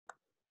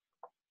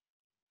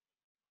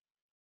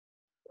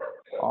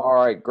All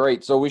right,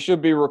 great. So we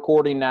should be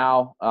recording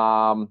now.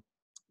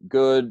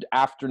 Good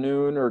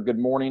afternoon or good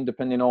morning,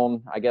 depending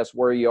on, I guess,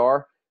 where you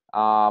are.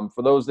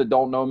 For those that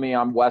don't know me,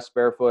 I'm Wes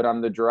Barefoot. I'm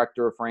the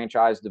Director of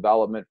Franchise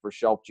Development for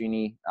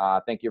ShelfGenie.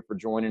 Thank you for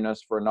joining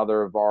us for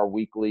another of our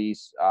weekly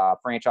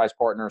Franchise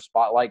Partner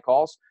Spotlight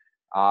calls.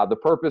 The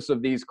purpose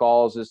of these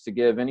calls is to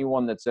give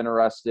anyone that's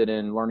interested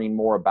in learning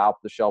more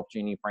about the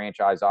ShelfGenie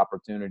franchise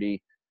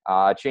opportunity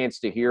a chance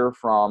to hear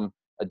from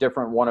a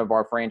different one of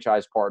our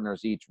franchise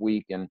partners each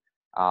week. And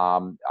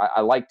I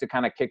like to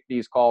kind of kick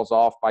these calls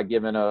off by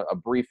giving a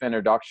brief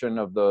introduction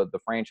of the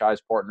franchise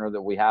partner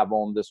that we have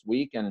on this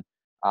week, and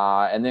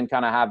then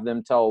kind of have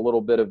them tell a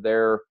little bit of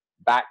their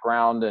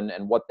background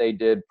and what they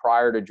did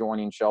prior to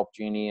joining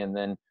ShelfGenie, and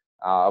then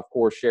of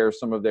course share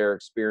some of their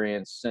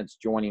experience since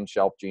joining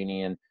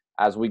ShelfGenie. And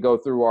as we go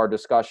through our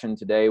discussion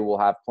today, we'll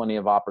have plenty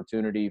of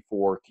opportunity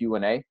for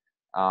Q&A.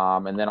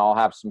 And then I'll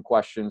have some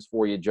questions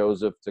for you,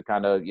 Joseph, to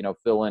kind of,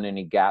 fill in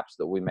any gaps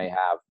that we may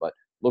have. But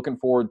looking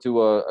forward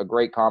to a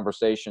great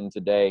conversation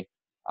today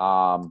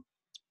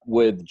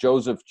with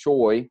Joseph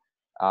Choi,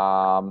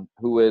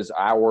 who is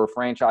our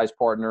franchise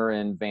partner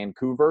in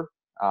Vancouver,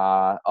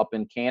 up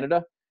in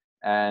Canada.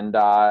 And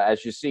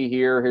as you see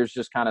here, here's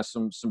just kind of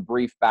some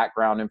brief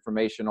background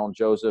information on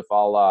Joseph.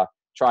 I'll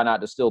try not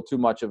to steal too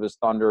much of his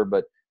thunder,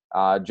 but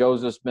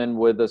Joseph's been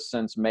with us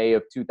since May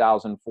of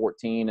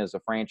 2014 as a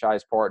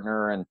franchise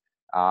partner,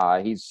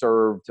 and he's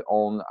served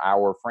on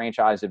our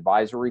Franchise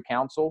Advisory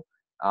Council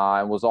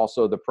and was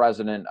also the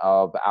president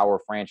of our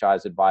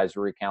Franchise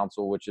Advisory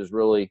Council, which is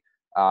really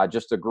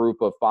just a group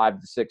of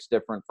 5 to 6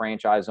 different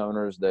franchise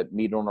owners that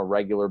meet on a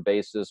regular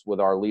basis with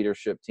our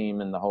leadership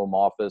team in the home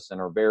office and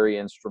are very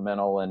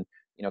instrumental in,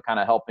 kind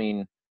of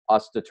helping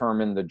us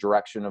determine the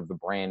direction of the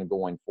brand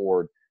going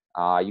forward.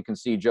 You can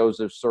see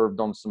Joseph served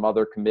on some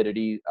other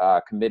committees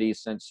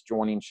since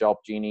joining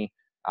ShelfGenie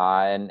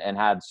and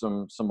had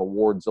some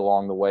awards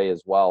along the way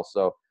as well.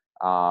 So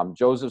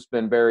Joseph's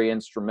been very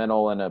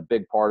instrumental and a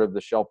big part of the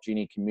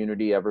ShelfGenie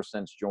community ever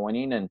since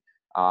joining. And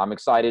I'm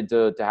excited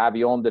to have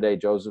you on today,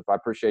 Joseph. I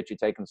appreciate you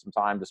taking some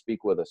time to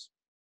speak with us.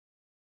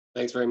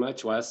 Thanks very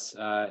much, Wes.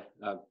 Hi,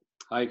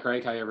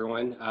 Craig. Hi,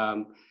 everyone.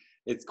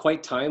 It's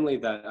quite timely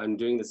that I'm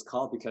doing this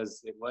call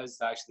because it was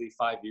actually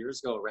 5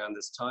 years ago around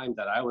this time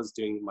that I was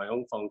doing my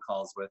own phone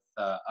calls with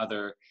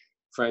other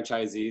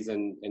franchisees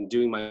and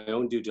doing my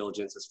own due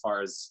diligence as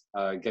far as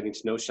getting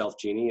to know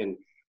ShelfGenie and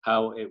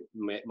how it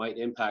might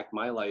impact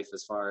my life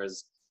as far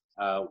as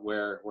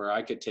where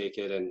I could take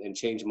it and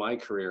change my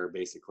career.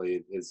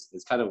 Basically is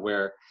kind of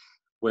where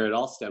it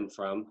all stemmed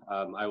from.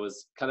 I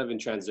was kind of in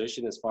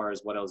transition as far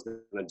as what I was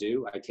going to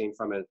do. I came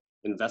from an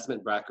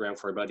investment background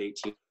for about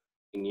 18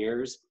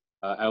 years.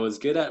 I was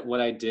good at what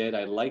I did.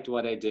 I liked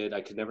what I did. I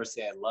could never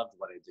say I loved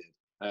what I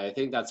did. I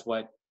think that's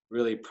what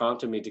really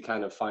prompted me to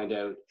kind of find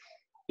out,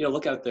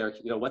 look out there,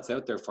 what's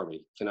out there for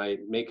me. Can I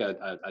make an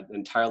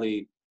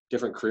entirely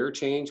different career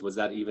change? Was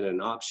that even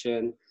an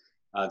option?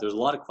 There's a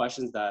lot of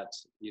questions that,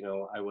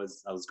 I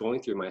was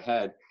going through my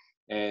head.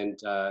 And,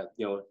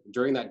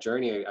 during that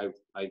journey,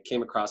 I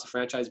came across a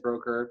franchise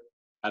broker,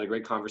 had a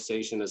great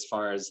conversation as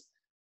far as,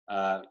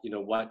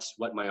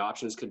 what my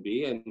options could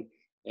be.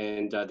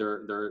 And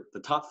they're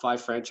the top 5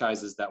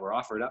 franchises that were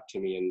offered up to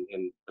me.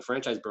 And the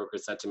franchise broker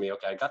said to me,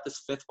 okay, I got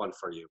this 5th one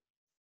for you.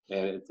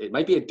 And it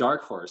might be a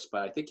dark horse,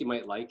 but I think you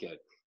might like it.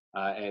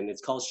 And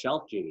it's called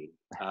ShelfGenie.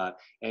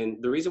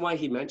 And the reason why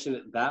he mentioned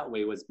it that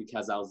way was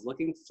because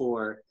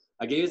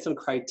I gave it some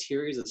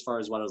criteria as far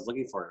as what I was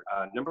looking for.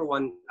 Number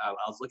one, I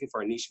was looking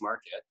for a niche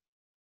market,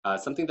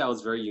 something that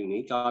was very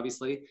unique,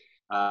 obviously,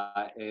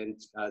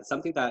 and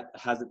something that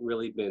hasn't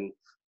really been,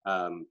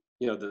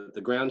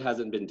 the ground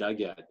hasn't been dug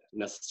yet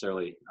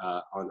necessarily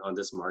on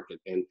this market.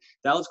 And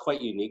that was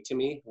quite unique to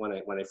me when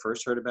I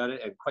first heard about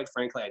it. And quite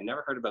frankly, I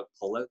never heard about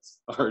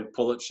pull-outs or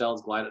pull-out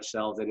shelves, glide-out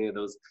shelves, any of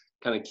those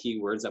kind of key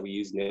words that we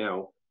use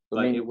now.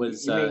 But it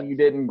was. You mean you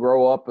didn't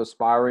grow up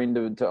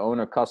aspiring to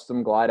own a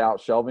custom glide-out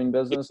shelving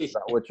business? Is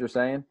that what you're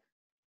saying?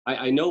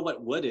 I know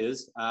what wood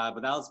is, but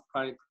that was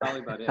probably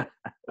about it.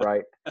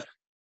 Right.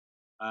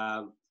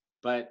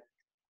 But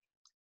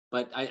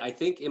I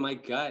think in my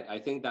gut, I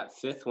think that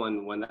 5th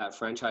one, when that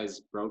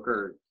franchise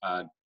broker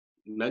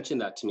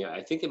mentioned that to me,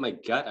 I think in my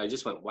gut, I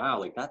just went, wow,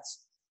 like that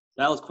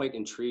was quite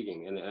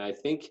intriguing. And I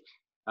think,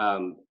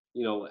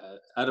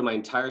 out of my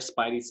entire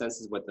spidey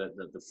senses with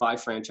the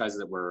 5 franchises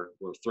that were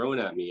thrown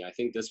at me, I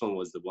think this one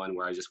was the one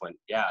where I just went,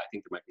 yeah, I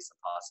think there might be some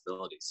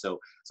possibilities. So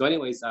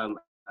anyways,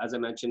 as I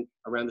mentioned,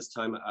 around this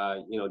time,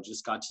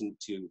 just got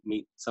to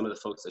meet some of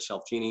the folks at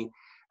ShelfGenie,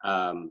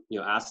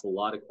 asked a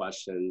lot of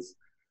questions.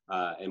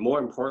 And more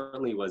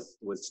importantly was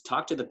to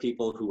talk to the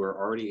people who were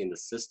already in the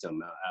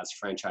system as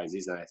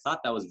franchisees. And I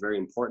thought that was very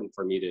important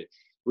for me to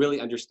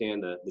really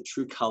understand the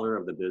true color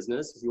of the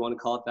business, if you want to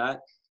call it that.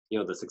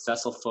 The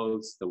successful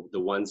folks, the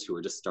ones who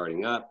are just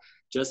starting up,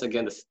 just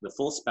again, the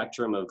full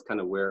spectrum of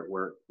kind of where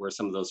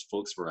some of those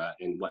folks were at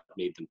and what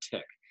made them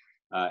tick.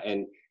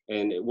 And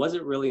it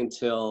wasn't really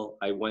until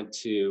I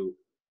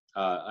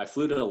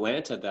flew to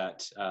Atlanta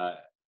that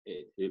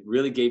it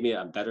really gave me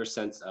a better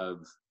sense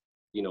of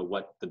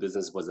what the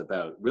business was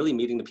about. Really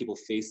meeting the people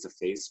face to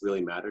face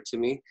really mattered to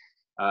me.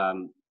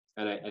 And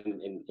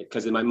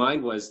because in my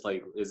mind was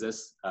like, is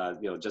this,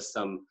 just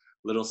some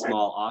little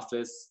small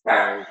office,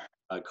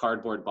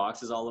 cardboard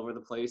boxes all over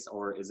the place,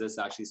 or is this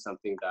actually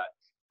something that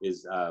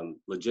is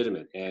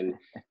legitimate? And,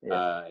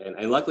 Yeah.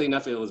 and luckily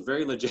enough, it was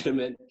very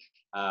legitimate.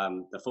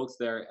 The folks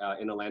there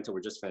in Atlanta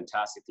were just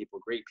fantastic people,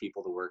 great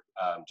people to work,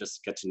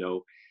 just get to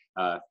know,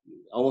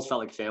 almost felt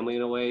like family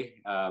in a way.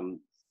 And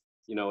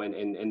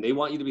they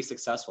want you to be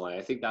successful. And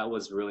I think that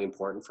was really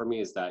important for me,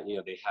 is that,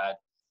 they had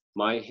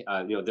my,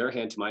 their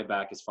hand to my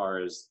back as far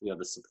as,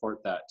 the support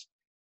that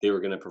they were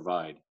going to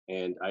provide.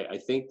 And I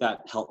think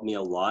that helped me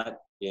a lot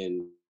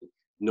in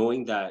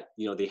knowing that,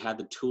 they had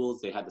the tools,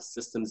 they had the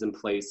systems in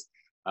place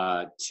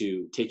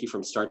to take you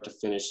from start to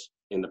finish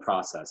in the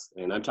process.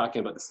 And I'm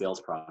talking about the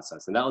sales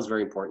process. And that was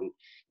very important,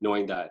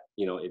 knowing that,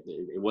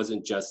 it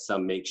wasn't just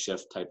some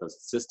makeshift type of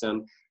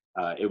system.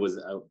 It was,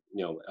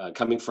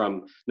 coming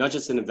from not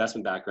just an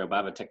investment background, but I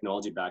have a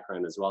technology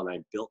background as well. And I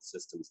built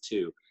systems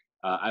too.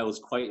 I was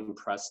quite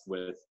impressed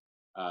with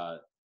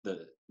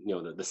the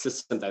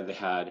system that they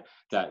had,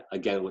 that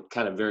again, with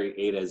kind of very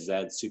A to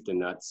Z, soup to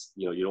nuts,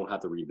 you don't have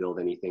to rebuild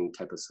anything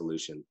type of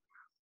solution.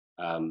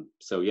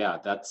 So yeah,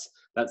 that's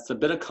a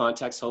bit of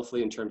context,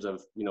 hopefully, in terms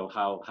of,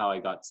 how I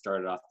got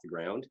started off the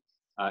ground.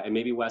 And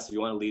maybe Wes, if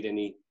you want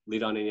to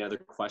lead on any other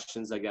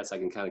questions, I guess I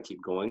can kind of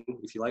keep going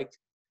if you like.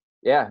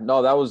 Yeah,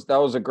 no, that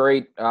was a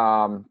great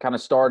kind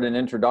of start and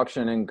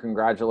introduction, and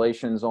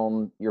congratulations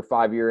on your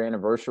 5-year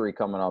anniversary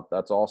coming up.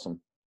 That's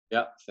awesome.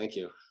 Yeah, thank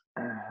you.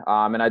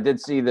 And I did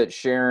see that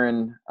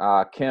Sharon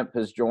Kemp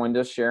has joined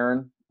us.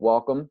 Sharon,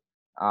 welcome.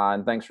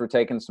 And thanks for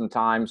taking some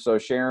time. So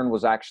Sharon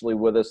was actually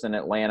with us in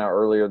Atlanta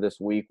earlier this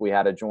week. We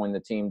had a join the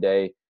team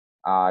day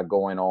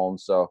going on.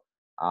 So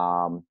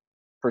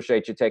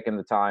appreciate you taking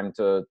the time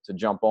to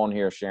jump on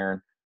here,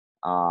 Sharon.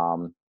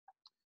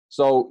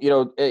 So,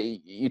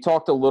 you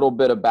talked a little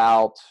bit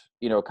about,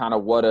 kind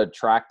of what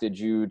attracted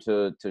you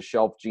to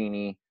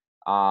ShelfGenie,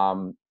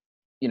 kind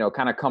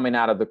of coming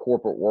out of the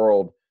corporate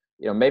world.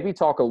 Maybe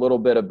talk a little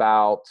bit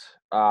about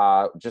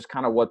just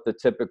kind of what the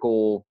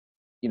typical,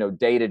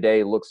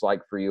 day-to-day looks like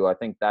for you. I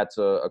think that's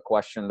a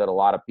question that a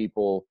lot of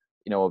people,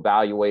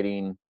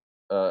 evaluating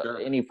Sure.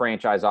 any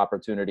franchise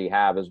opportunity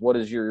have, is what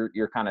does your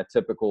kind of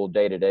typical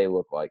day-to-day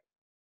look like?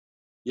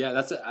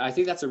 Yeah, I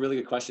think that's a really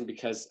good question,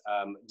 because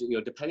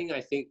depending,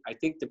 I think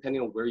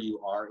depending on where you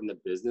are in the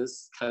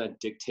business kind of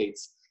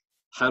dictates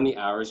how many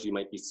hours you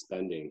might be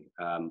spending.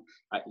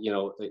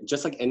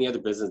 Just like any other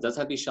business, it doesn't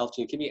have to be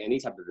ShelfGenie, it can be any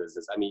type of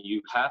business. I mean,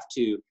 you have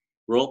to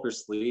roll up your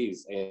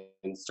sleeves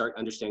and start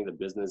understanding the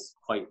business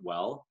quite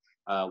well.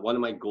 One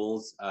of my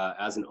goals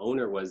as an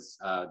owner was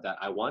that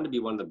I wanted to be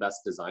one of the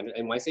best designers.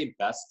 And when I say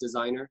best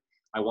designer,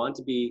 I want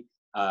to be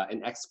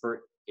an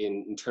expert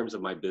in terms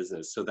of my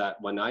business, so that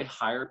when I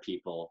hire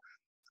people,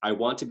 I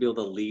want to be able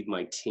to lead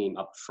my team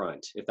up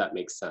front, if that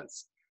makes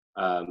sense.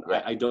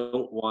 Yeah. I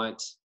don't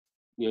want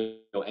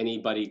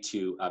anybody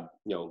to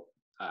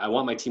I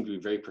want my team to be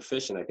very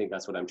proficient. I think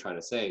that's what I'm trying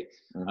to say.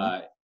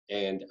 Mm-hmm.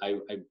 And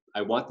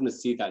I want them to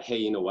see that, hey,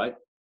 you know what?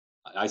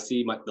 I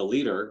see the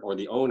leader or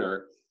the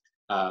owner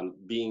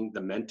being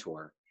the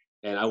mentor,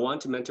 and I want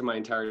to mentor my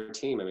entire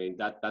team. I mean,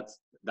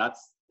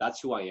 that's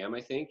who I am,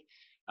 I think.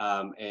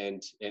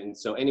 And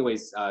so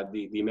anyways,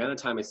 the amount of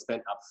time I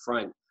spent up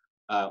front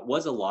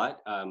was a lot.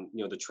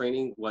 The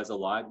training was a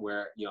lot,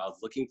 where, I was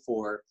looking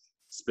for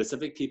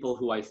specific people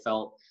who I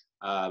felt,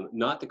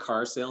 not the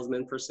car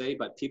salesmen per se,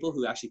 but people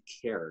who actually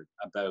cared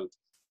about,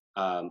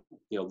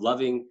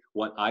 loving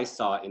what I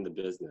saw in the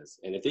business.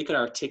 And if they could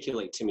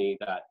articulate to me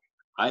that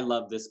I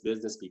love this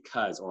business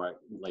because, or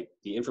like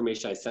the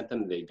information I sent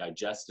them, they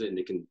digested it and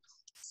they can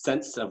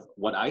sense of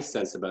what I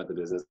sensed about the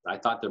business, I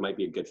thought there might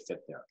be a good fit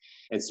there.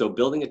 And so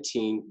building a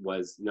team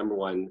was number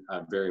one,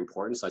 very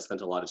important. So I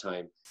spent a lot of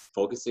time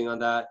focusing on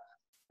that.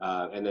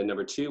 And then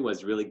number two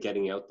was really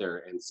getting out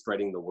there and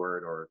spreading the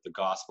word, or the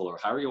gospel, or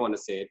however you want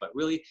to say it. But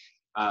really,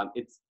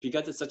 it's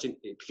because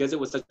it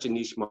was such a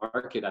niche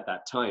market at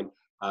that time.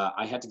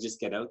 I had to just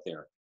get out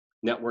there,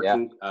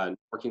 networking,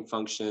 networking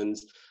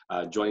functions,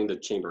 joining the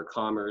Chamber of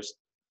Commerce,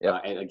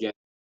 and again,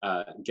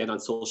 get on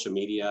social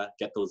media,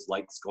 get those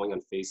likes going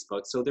on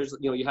Facebook. So there's,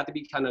 you have to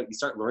be you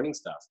start learning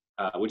stuff,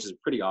 which is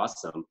pretty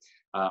awesome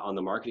on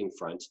the marketing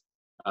front.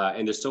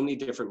 And there's so many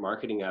different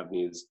marketing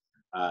avenues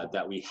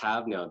that we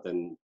have now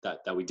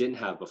that we didn't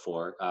have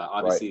before.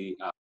 Obviously,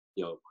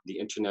 the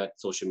internet,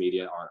 social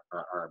media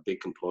are a big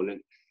component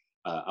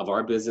of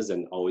our business,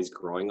 and always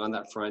growing on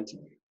that front.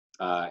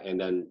 And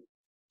then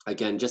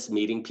again, just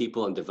meeting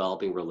people and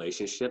developing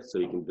relationships so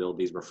you can build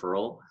these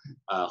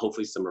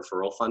hopefully some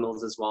referral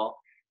funnels as well.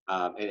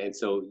 And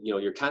so,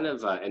 you're kind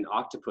of an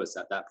octopus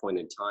at that point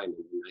in time.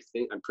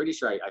 And I'm pretty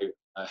sure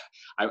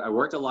I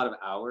worked a lot of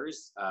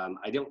hours.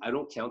 I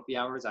don't count the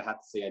hours. I have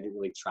to say I didn't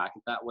really track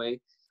it that way.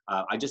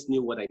 I just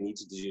knew what I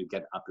needed to do to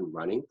get up and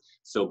running.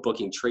 So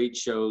booking trade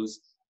shows,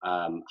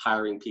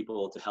 hiring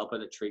people to help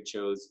out at trade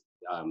shows,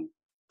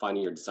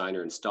 finding your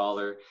designer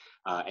installer,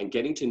 and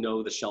getting to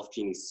know the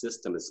ShelfGenie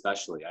system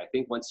especially. I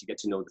think once you get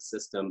to know the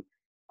system,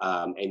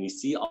 and you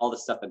see all the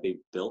stuff that they've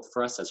built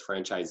for us as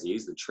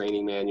franchisees, the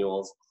training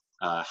manuals,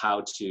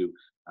 how to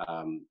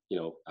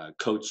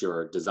coach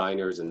your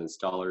designers and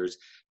installers,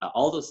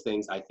 all those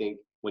things. I think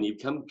when you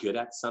become good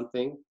at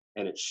something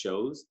and it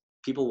shows,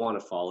 people want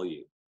to follow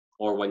you.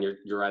 Or when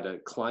you're at a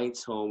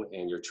client's home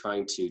and you're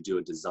trying to do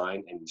a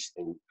design and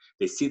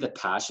they see the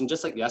passion,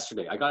 just like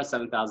yesterday. I got a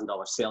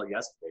 $7,000 sale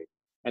yesterday,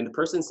 and the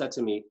person said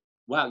to me,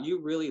 "Wow,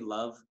 you really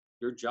love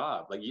your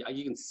job. Like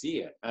you can see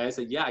it." And I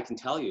said, "Yeah, I can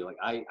tell you. Like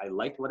I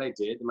liked what I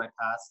did in my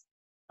past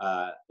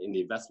in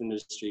the investment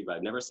industry, but I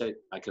never said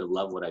I could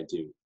love what I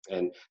do."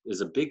 And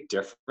there's a big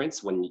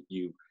difference when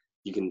you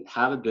can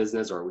have a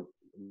business or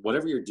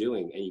whatever you're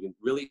doing and you can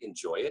really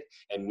enjoy it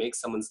and make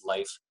someone's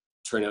life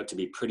turn out to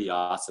be pretty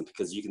awesome,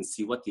 because you can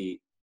see what the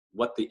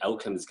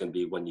outcome is going to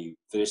be when you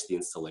finish the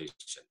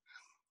installation.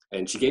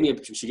 And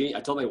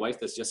I told my wife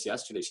this just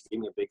yesterday. She gave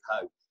me a big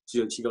hug.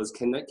 She goes,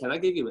 can I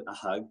give you a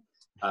hug?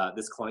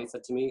 This client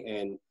said to me,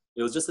 and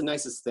it was just the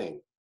nicest thing.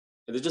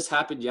 And it just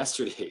happened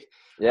yesterday.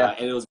 Yeah.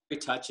 And it was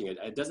very touching.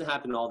 It doesn't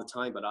happen all the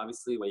time, but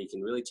obviously when you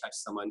can really touch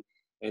someone.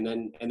 And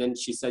then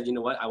she said, "You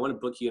know what? I want to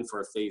book you in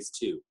for a phase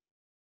 2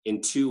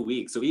 in 2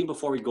 weeks." So even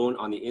before we go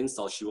on the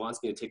install, she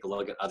wants me to take a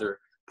look at other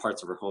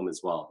parts of her home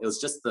as well. It was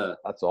just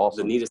That's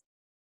awesome. the neatest.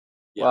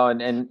 Yeah. Well,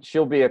 and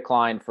she'll be a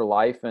client for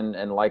life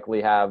and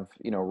likely have,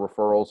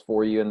 referrals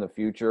for you in the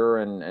future.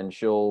 And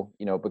she'll,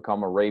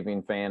 become a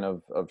raving fan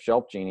of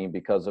ShelfGenie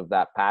because of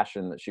that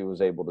passion that she was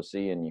able to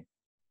see in you.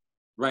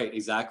 Right,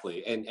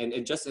 exactly.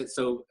 And just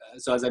so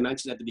as I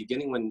mentioned at the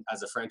beginning, when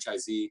as a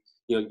franchisee,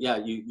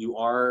 you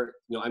are,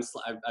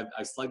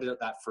 I've slugged it out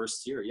that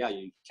first year. Yeah,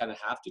 you kind of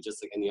have to,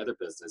 just like any other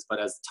business. But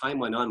as time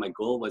went on, my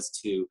goal was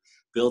to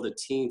build a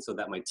team so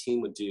that my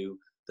team would do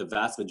the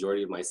vast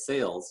majority of my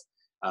sales.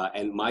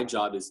 And my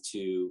job is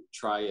to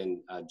try and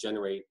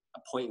generate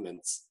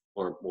appointments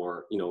or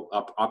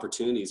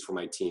opportunities for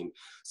my team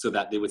so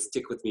that they would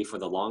stick with me for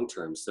the long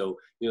term. So,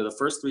 the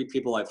first 3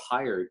 people I've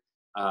hired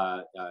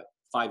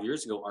 5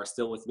 years ago are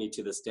still with me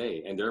to this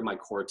day, and they're my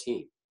core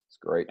team. It's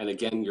great. And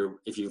again,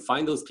 if you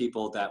find those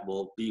people that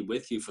will be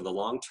with you for the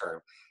long term,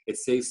 it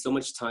saves so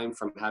much time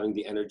from having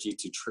the energy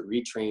to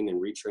retrain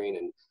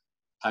and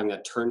having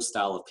that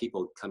turnstile of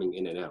people coming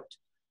in and out.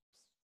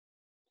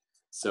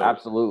 So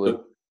absolutely.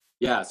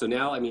 So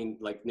now, I mean,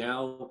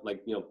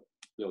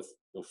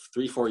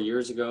 3-4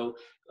 years ago,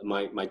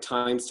 my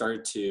time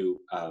started to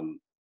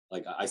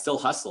I still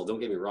hustle,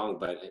 don't get me wrong,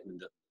 but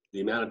the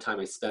amount of time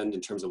I spend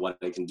in terms of what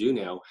I can do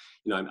now,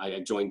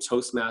 I joined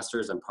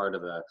Toastmasters. I'm part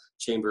of a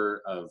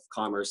Chamber of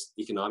Commerce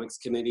Economics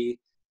Committee,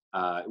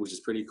 which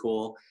is pretty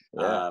cool.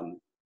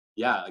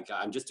 Yeah.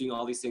 I'm just doing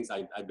all these things.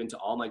 I've been to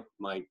all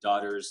my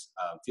daughter's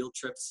field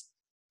trips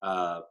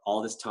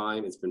all this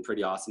time. It's been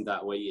pretty awesome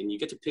that way. And you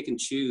get to pick and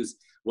choose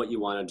what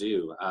you want to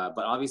do.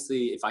 But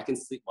obviously, if I can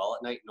sleep well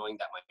at night, knowing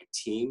that my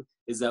team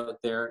is out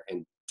there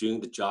and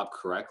doing the job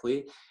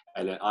correctly,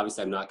 and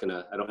obviously I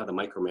don't have to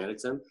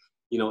micromanage them,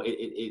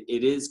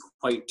 it is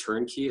quite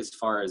turnkey as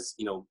far as,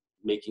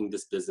 making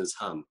this business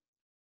hum.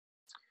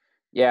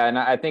 Yeah. And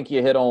I think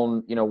you hit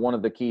on, one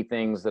of the key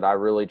things that I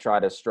really try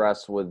to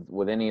stress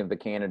with any of the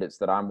candidates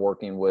that I'm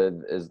working with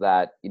is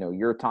that,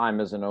 your time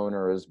as an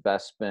owner is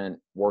best spent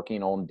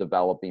working on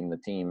developing the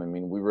team. I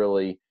mean, we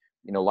really,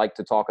 like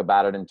to talk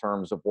about it in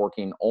terms of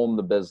working on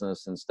the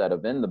business instead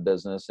of in the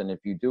business. And if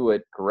you do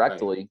it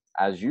correctly,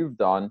 right, as you've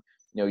done,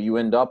 you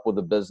end up with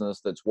a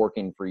business that's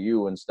working for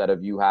you instead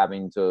of you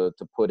having to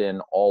put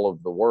in all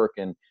of the work.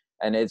 And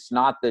it's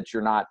not that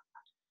you're not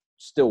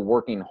still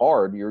working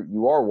hard.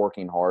 You are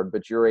working hard,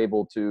 but you're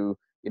able to,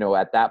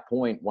 at that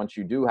point, once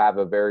you do have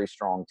a very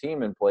strong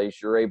team in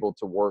place, you're able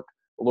to work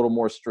a little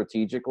more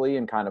strategically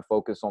and kind of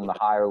focus on the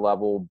higher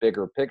level,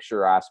 bigger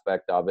picture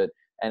aspect of it.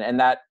 And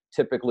that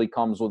typically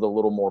comes with a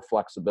little more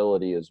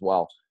flexibility as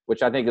well,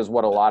 which I think is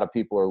what a lot of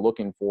people are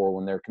looking for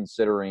when they're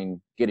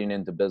considering getting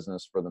into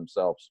business for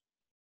themselves.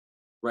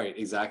 Right,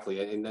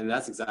 exactly, and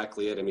that's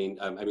exactly it. I mean,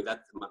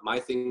 that my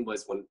thing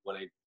was when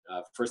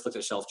I first looked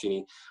at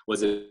ShelfGenie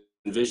was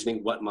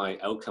envisioning what my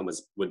outcome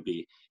would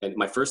be, and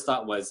my first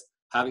thought was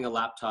having a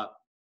laptop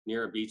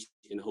near a beach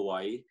in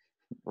Hawaii,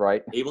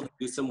 right, able to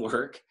do some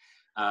work,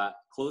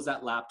 close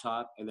that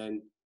laptop, and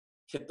then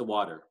hit the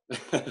water.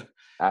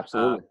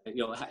 Absolutely.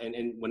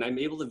 And when I'm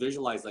able to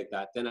visualize like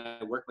that, then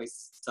I work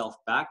myself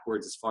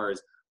backwards as far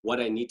as what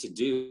I need to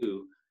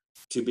do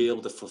to be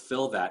able to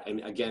fulfill that, and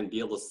again be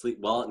able to sleep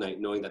well at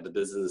night knowing that the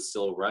business is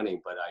still running,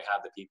 but I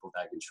have the people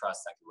that I can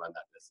trust that can run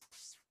that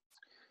business.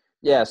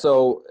 Yeah.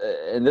 So,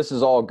 and this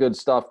is all good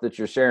stuff that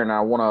you're sharing.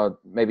 I want to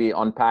maybe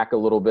unpack a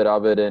little bit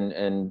of it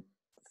and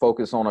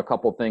focus on a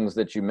couple things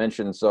that you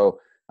mentioned. So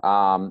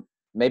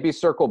maybe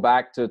circle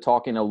back to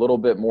talking a little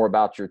bit more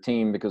about your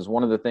team, because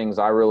one of the things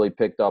I really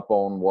picked up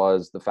on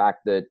was the fact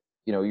that,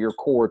 your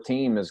core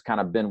team has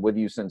kind of been with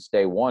you since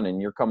day one,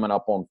 and you're coming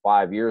up on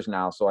 5 years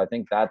now. So I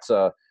think that's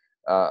a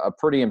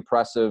pretty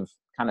impressive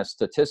kind of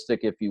statistic,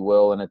 if you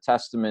will, and a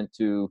testament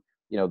to,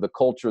 the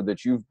culture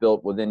that you've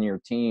built within your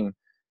team.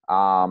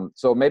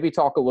 So maybe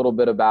talk a little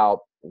bit about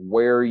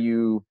where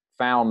you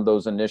found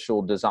those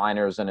initial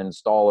designers and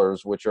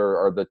installers, which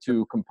are the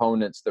two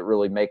components that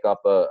really make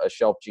up a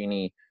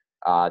ShelfGenie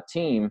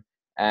team.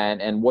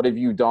 And what have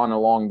you done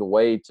along the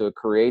way to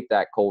create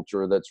that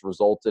culture that's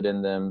resulted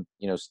in them,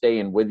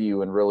 staying with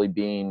you and really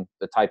being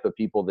the type of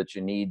people that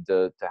you need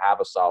to have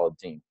a solid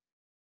team?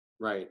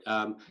 Right.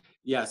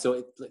 Yeah.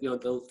 So,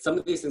 some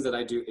of these things that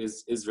I do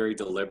is very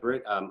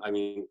deliberate.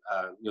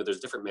 There's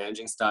different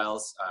managing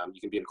styles.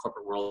 You can be in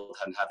corporate world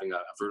and having a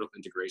vertical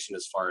integration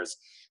as far as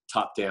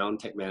top down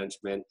type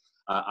management.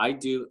 I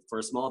do for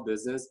a small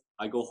business,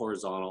 I go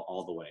horizontal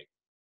all the way.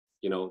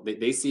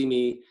 They see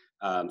me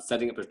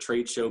setting up a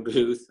trade show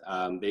booth.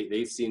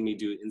 They've seen me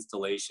do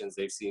installations.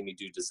 They've seen me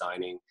do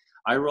designing.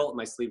 I roll up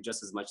my sleeve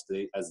just as much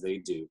as they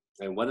do.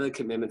 And one of the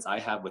commitments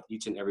I have with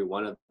each and every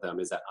one of them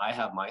is that I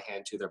have my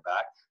hand to their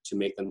back to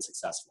make them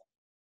successful.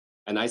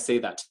 And I say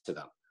that to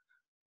them,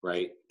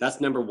 right?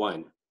 That's number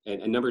one.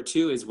 And number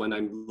two is when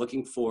I'm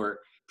looking for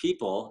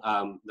people,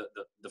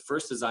 the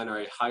first designer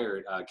I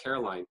hired,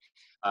 Caroline,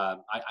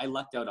 I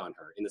lucked out on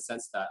her in the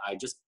sense that I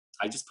just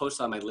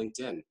posted on my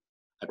LinkedIn.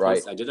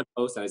 Right. I did a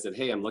post and I said,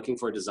 hey, I'm looking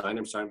for a designer.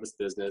 I'm starting this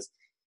business.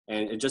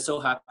 And it just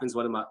so happens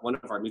one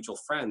of our mutual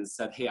friends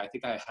said, hey, I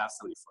think I have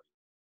somebody for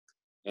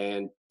you.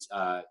 And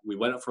we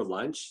went out for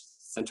lunch,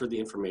 sent her the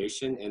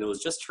information, and it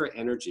was just her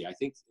energy. I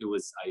think it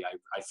was,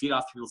 I feed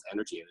off people's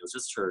energy, and it was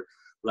just her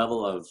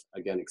level of,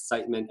 again,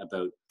 excitement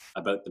about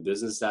the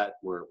business that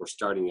we're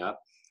starting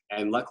up.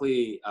 And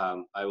luckily,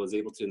 I was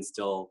able to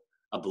instill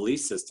a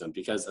belief system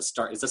because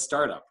it's a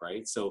startup,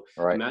 right? So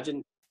Right.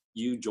 imagine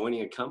you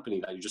joining a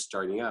company that you're just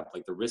starting up,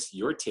 like the risk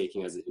you're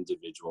taking as an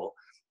individual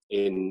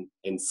in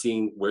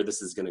seeing where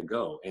this is going to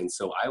go. And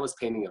so I was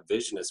painting a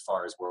vision as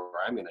far as where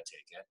I'm going to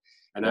take it.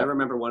 And I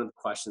remember one of the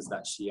questions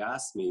that she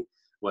asked me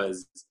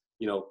was,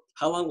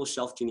 how long will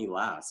ShelfGenie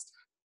last,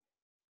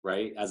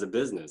 right, as a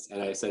business?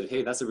 And I said,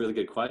 hey, that's a really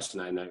good question.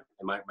 And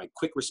my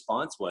quick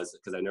response was,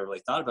 because I never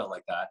really thought about it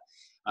like that,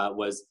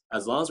 was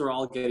as long as we're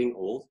all getting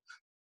old,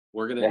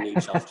 we're going to need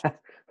ShelfGenie.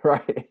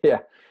 Right. Yeah.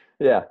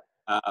 Yeah.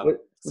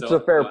 It's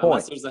a fair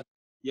point.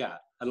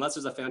 Unless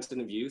there's a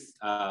fountain of youth,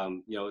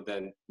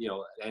 then,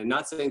 and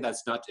not saying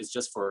it's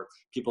just for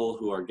people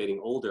who are getting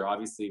older.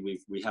 Obviously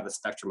we have a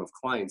spectrum of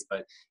clients,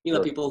 but,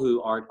 Sure. people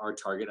who are our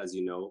target, as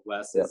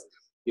Wes, Yep. is,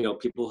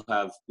 people who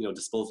have,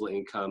 disposable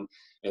income,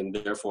 and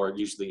therefore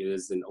usually it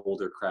is an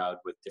older crowd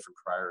with different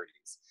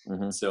priorities.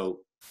 Mm-hmm.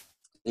 So,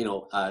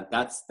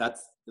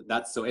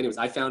 that's so anyways,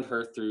 I found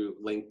her through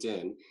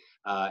LinkedIn.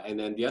 And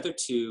then the other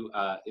two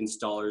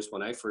installers,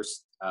 when I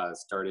first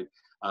started,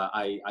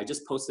 I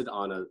just posted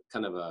on a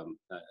kind of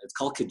it's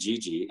called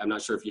Kijiji. I'm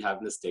not sure if you have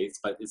in the States,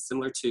 but it's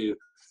similar to,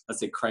 let's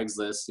say,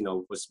 Craigslist,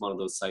 which is one of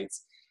those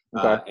sites.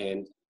 Okay.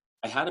 And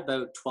I had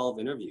about 12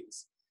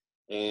 interviews.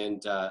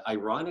 And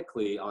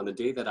ironically, on the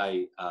day that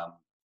I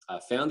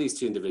found these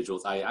two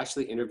individuals, I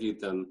actually interviewed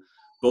them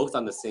both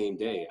on the same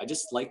day. I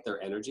just liked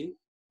their energy.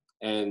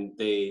 And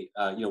they,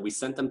 we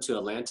sent them to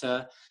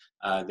Atlanta.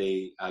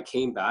 They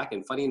came back,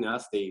 and funny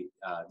enough, they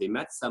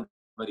met somebody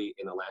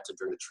in Atlanta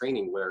during the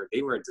training where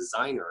they were a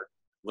designer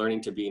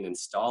learning to be an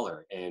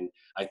installer. And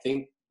I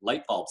think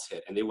light bulbs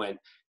hit, and they went,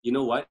 you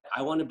know what?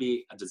 I want to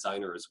be a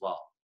designer as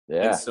well.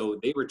 Yeah. And so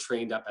they were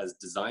trained up as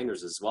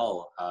designers as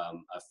well.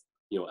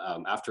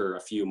 After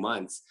a few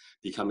months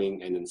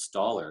becoming an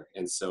installer.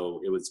 And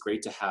so it was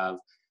great to have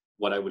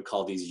what I would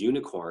call these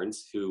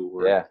unicorns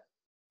who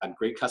had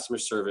great customer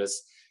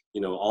service,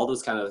 all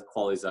those kind of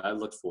qualities that I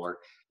look for,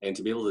 and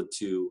to be able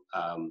to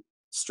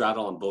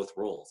straddle on both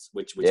roles,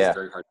 which is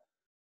very hard.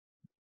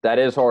 That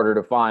is harder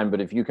to find,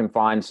 but if you can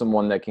find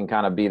someone that can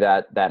kind of be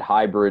that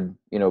hybrid,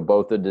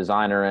 both a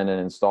designer and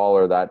an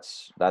installer,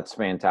 that's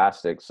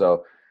fantastic.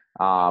 So,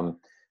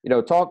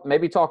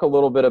 talk a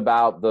little bit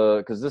about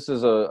because this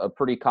is a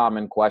pretty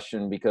common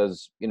question,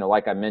 because,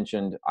 like I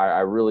mentioned, I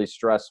really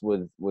stress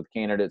with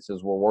candidates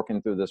as we're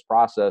working through this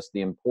process,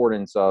 the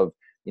importance of,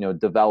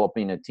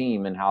 developing a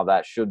team, and how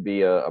that should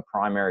be a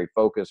primary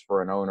focus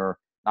for an owner,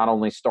 not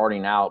only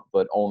starting out,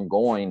 but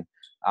ongoing.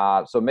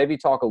 So maybe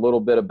talk a little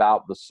bit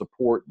about the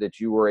support that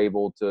you were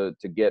able to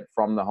get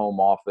from the home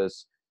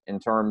office in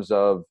terms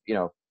of,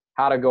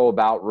 how to go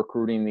about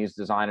recruiting these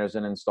designers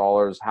and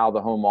installers, how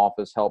the home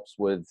office helps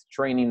with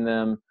training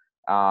them,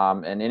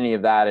 and any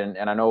of that.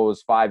 And I know it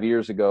was 5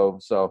 years ago,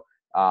 so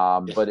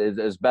but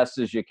as best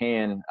as you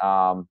can,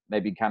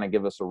 maybe kind of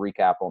give us a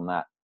recap on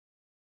that.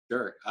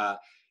 Sure.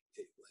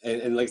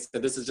 And like I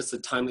said, this is just a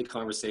timely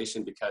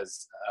conversation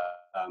because,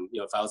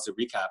 if I was to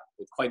recap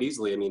it quite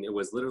easily, I mean, it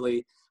was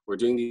literally, we're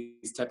doing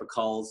these type of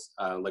calls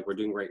like we're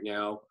doing right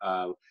now,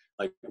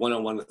 like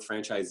one-on-one with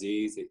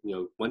franchisees.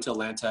 Went to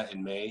Atlanta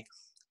in May,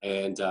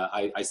 and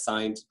I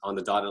signed on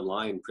the dotted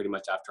line pretty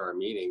much after our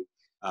meeting,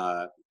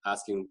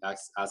 asking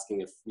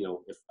if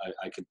if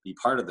I could be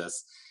part of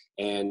this,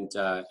 and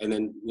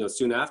then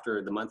soon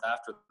after, the month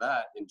after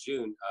that, in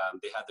June,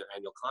 they had their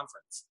annual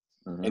conference.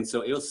 Mm-hmm. And so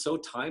it was so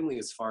timely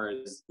as far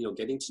as,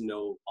 getting to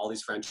know all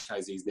these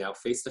franchisees now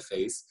face to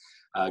face.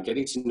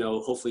 getting to know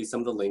hopefully some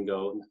of the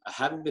lingo. I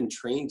haven't been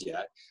trained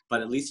yet,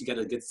 but at least you get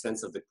a good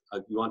sense of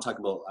you want to talk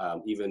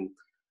about even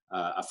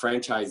a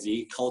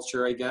franchisee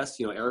culture, I guess.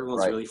 You know,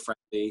 everyone's Right. really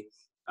friendly.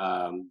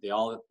 They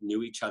all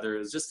knew each other. It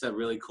was just a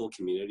really cool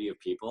community of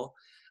people,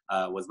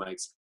 was my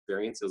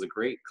experience. It was a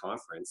great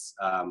conference.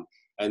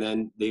 And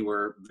then they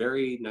were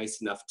very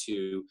nice enough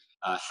to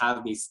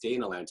have me stay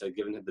in Atlanta,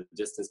 given the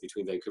distance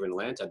between Vancouver and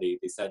Atlanta. They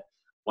said,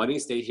 why don't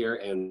you stay here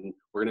and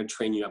we're going to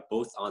train you up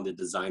both on the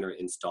designer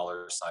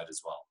installer side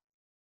as well.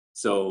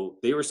 So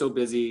they were so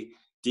busy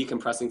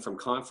decompressing from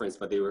conference,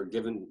 but they were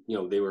given, you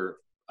know, they were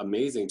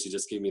amazing to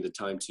just give me the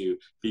time to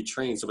be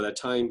trained. So by the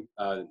time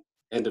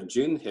end of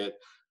June hit,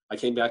 I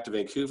came back to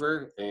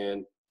Vancouver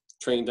and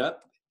trained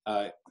up.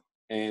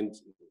 And,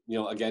 you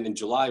know, again, in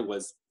July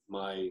was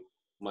my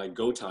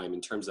go time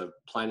in terms of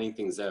planning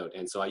things out.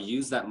 And so I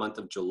used that month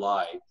of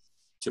July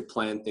to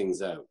plan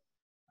things out.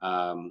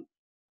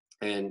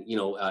 And, you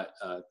know,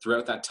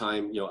 throughout that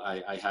time, you know,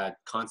 I had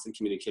constant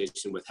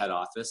communication with head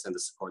office and the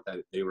support that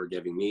they were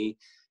giving me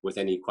with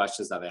any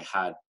questions that I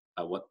had,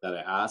 that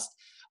I asked.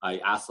 I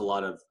asked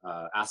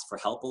asked for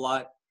help a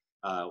lot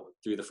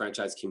through the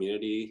franchise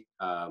community.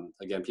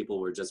 Again,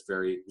 people were just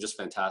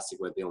fantastic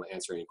with being able to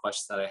answer any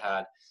questions that I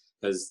had.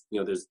 Because,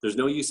 you know, there's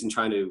no use in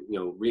trying to, you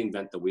know,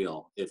 reinvent the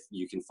wheel if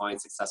you can find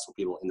successful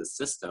people in the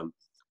system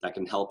that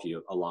can help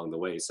you along the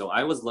way. So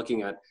I was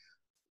looking at,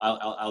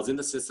 I was in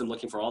the system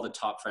looking for all the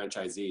top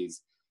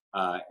franchisees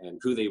and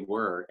who they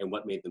were and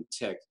what made them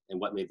tick and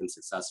what made them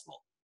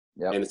successful.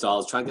 Yep. And so I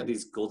was trying to get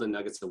these golden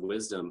nuggets of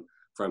wisdom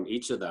from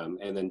each of them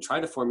and then try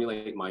to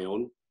formulate my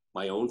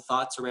own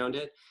thoughts around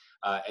it.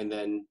 And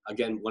then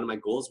again, one of my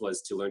goals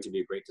was to learn to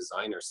be a great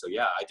designer. So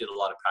yeah, I did a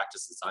lot of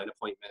practice design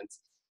appointments,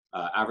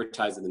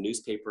 advertised in the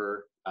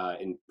newspaper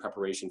in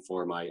preparation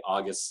for my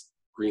August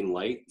green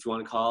light, if you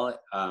want to call it.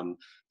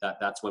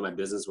 That's when my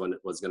business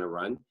was going to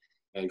run.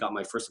 And got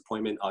my first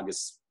appointment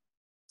August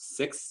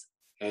 6th.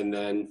 And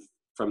then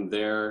from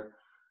there,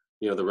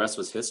 you know, the rest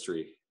was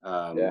history.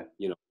 You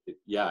know,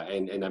 yeah.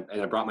 And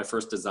I brought my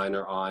first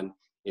designer on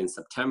in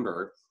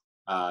September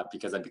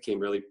because I became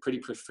really pretty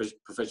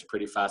proficient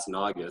pretty fast in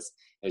August.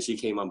 And she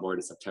came on board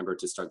in September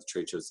to start the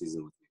trade show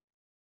season with me.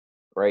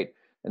 Great.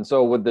 And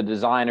so with the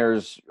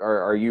designers,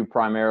 are you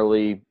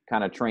primarily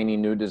kind of training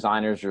new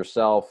designers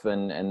yourself?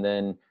 And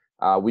then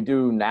we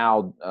do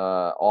now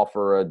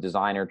offer a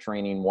designer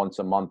training once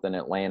a month in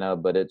Atlanta,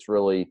 but it's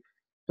really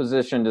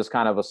positioned as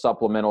kind of a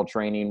supplemental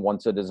training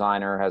once a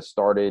designer has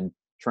started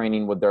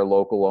training with their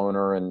local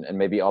owner and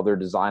maybe other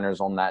designers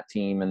on that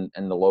team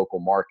in the local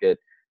market.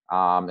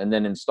 And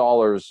then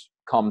installers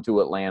come to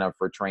Atlanta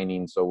for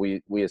training. So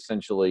we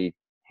essentially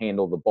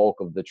handle the bulk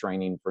of the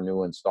training for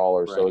new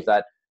installers. Right. So is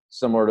that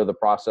similar to the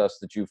process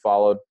that you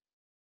followed?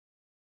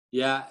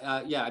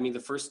 Yeah. Yeah. I mean, the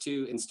first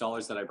two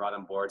installers that I brought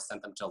on board,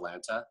 sent them to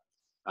Atlanta.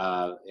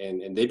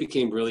 And they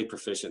became really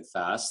proficient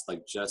fast,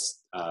 like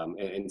just,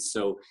 and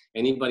so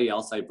anybody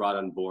else I brought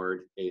on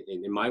board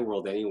in my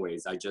world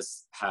anyways, I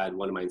just had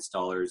one of my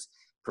installers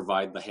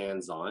provide the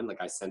hands-on, like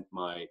I sent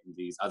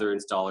these other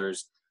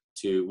installers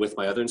with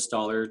my other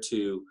installer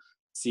to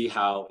see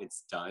how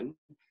it's done.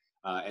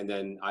 And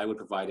then I would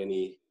provide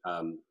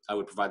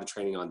the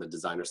training on the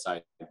designer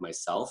side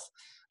myself.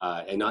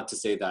 And not to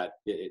say that,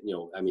 you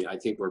know, I mean, I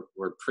think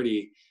we're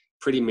pretty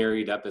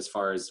married up as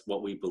far as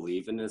what we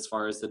believe in as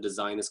far as the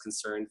design is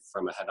concerned,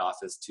 from a head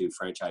office to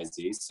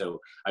franchisees. So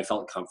I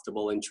felt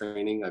comfortable in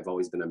training. I've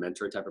always been a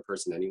mentor type of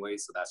person anyway.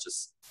 So that's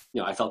just,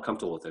 you know, I felt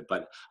comfortable with it.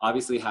 But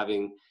obviously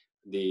having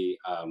the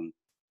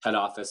head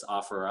office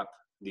offer up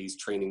these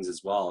trainings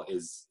as well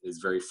is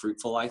very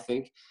fruitful, I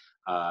think,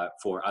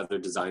 for other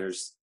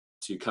designers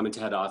to come into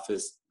head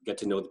office, get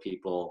to know the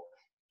people,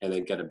 and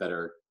then get a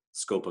better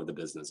scope of the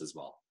business as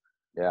well.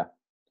 Yeah.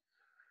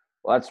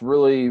 Well, that's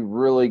really,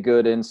 really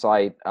good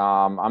insight.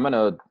 I'm going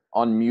to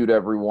unmute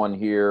everyone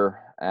here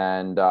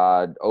and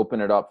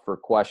open it up for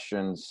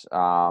questions.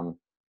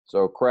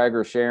 So Craig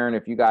or Sharon,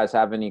 if you guys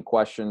have any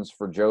questions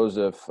for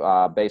Joseph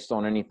based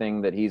on anything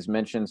that he's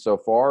mentioned so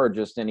far or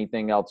just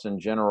anything else in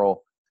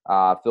general,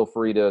 feel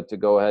free to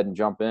go ahead and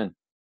jump in.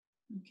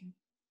 Okay.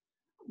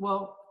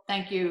 Well,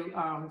 thank you,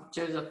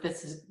 Joseph.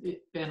 This has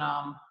been,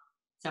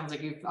 sounds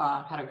like you've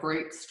had a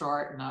great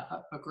start and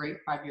a great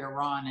 5-year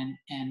run.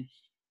 And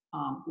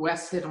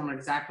Wes hit on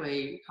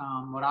exactly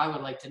what I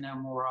would like to know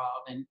more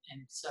of. And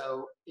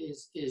so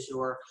is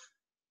your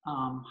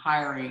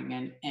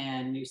hiring.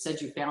 And you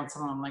said you found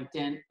someone on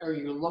LinkedIn. Are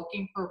you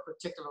looking for a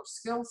particular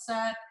skill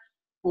set,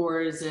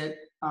 or is it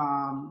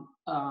an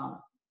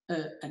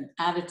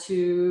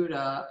attitude?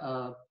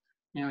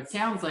 You know, it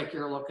sounds like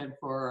you're looking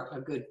for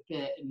a good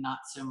fit and not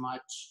so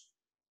much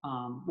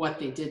what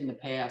they did in the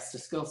past, a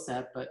skill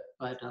set, but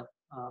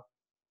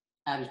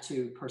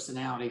attitude,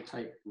 personality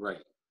type.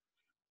 Right.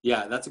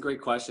 Yeah, that's a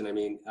great question. I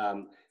mean,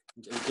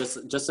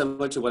 just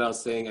similar to what I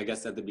was saying, I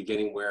guess at the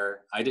beginning,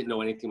 where I didn't know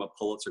anything about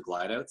pull-ups or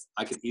glide-outs,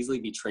 I could easily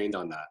be trained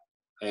on that.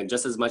 And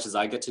just as much as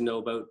I get to know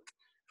about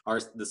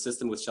the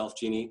system with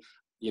ShelfGenie,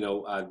 you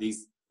know,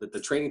 the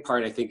training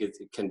part, I think it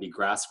can be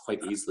grasped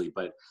quite easily.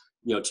 But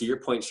to your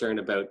point, Sharon,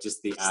 about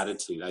just the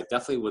attitude, I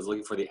definitely was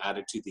looking for the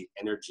attitude, the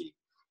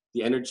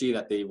energy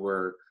that they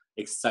were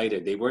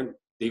excited. They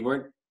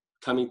weren't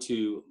coming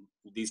to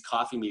these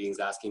coffee meetings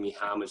asking me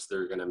how much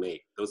they're going to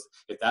make.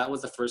 If that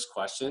was the first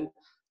question,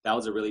 that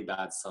was a really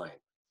bad sign,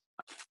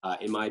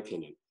 in my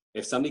opinion.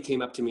 If somebody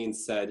came up to me and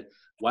said,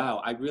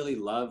 wow, I really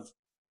love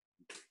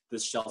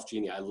this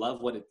ShelfGenie. I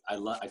love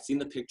I've seen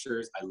the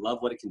pictures. I love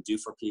what it can do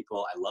for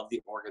people. I love the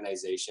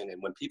organization.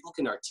 And when people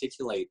can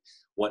articulate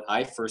what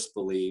I first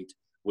believed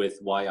with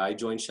why I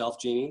joined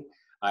ShelfGenie,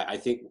 I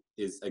think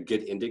is a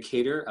good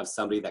indicator of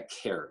somebody that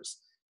cares.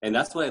 And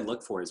that's what I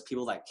look for, is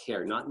people that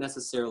care, not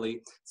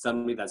necessarily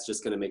somebody that's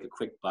just going to make a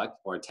quick buck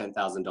or a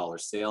 $10,000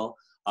 sale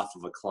off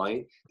of a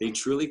client. They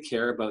truly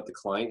care about the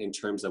client in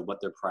terms of what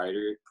their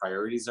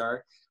priorities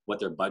are, what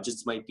their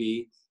budgets might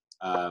be.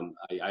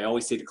 I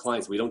always say to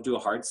clients, we don't do a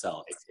hard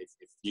sell. If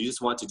you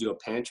just want to do a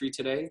pantry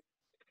today,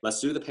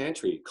 let's do the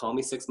pantry. Call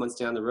me 6 months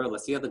down the road.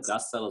 Let's see how the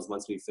dust settles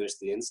once we finish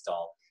the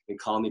install, and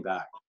call me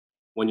back.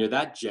 When you're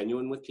that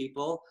genuine with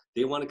people,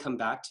 they want to come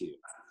back to you.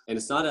 And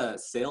it's not a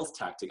sales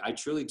tactic. I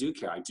truly do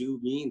care. I do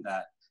mean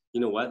that,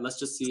 you know what, let's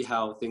just see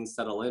how things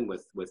settle in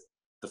with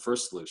the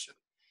first solution.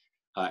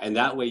 And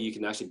that way you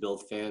can actually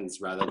build fans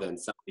rather than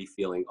somebody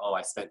feeling, oh,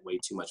 I spent way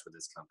too much with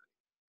this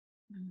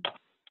company.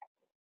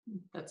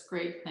 That's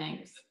great.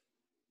 Thanks.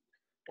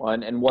 Well,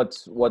 and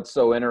what's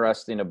so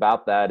interesting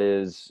about that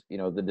is,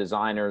 the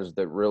designers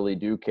that really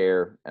do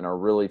care and are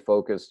really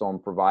focused on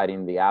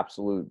providing the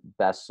absolute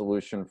best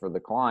solution for the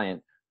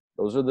client,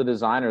 those are the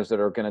designers that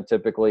are going to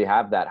typically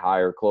have that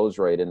higher close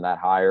rate and that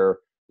higher,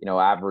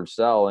 average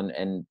sell,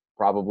 and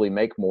probably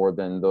make more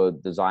than the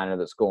designer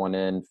that's going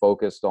in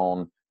focused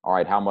on, all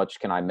right, how much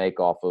can I make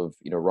off of,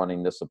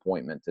 running this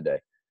appointment today?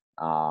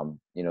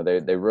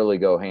 They really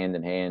go hand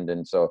in hand.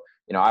 And so,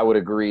 I would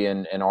agree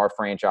in our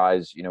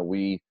franchise,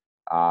 we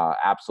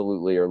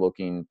absolutely are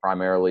looking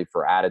primarily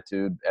for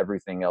attitude.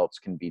 Everything else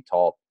can be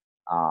taught.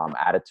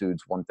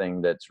 Attitude's one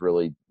thing that's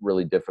really,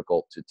 really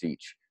difficult to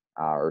teach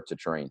or to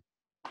train.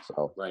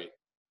 So, right.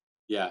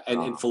 Yeah.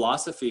 And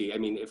philosophy, I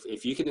mean,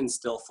 if you can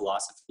instill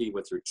philosophy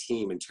with your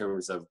team in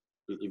terms of,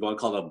 you want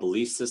to call it a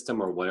belief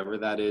system or whatever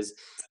that is,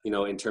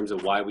 in terms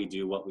of why we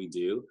do what we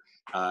do,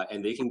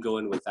 and they can go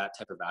in with that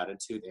type of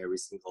attitude every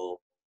single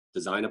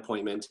design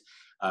appointment,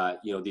 if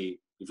you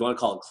want to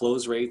call it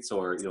close rates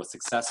or,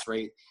 success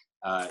rate,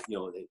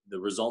 the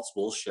results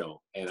will show.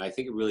 And I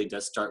think it really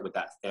does start with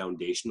that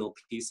foundational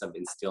piece of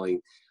instilling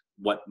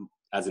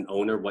as an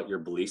owner, what your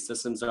belief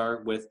systems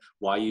are with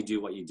why you do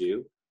what you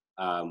do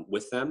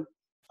with them.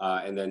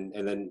 And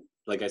then,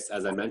 like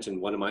as I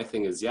mentioned, one of my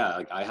thing is,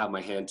 I have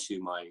my hand to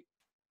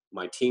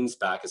my team's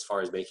back as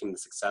far as making them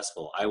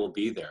successful. I will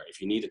be there.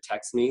 If you need to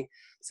text me,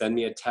 send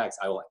me a text.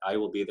 I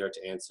will be there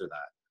to answer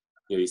that.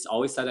 You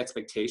always set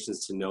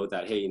expectations to know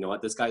that, hey, you know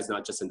what, this guy's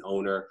not just an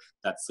owner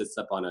that sits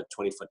up on a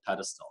 20-foot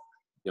pedestal.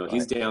 Right.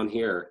 He's down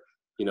here.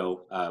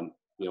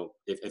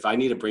 If I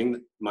need to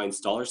bring my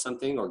installer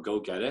something or go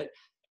get it,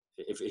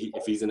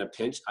 if he's in a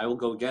pinch, I will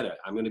go get it.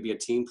 I'm going to be a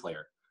team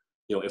player.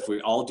 If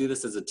we all do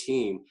this as a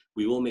team,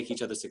 we will make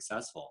each other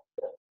successful.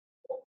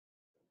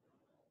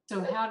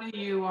 So how do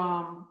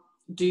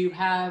you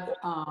have,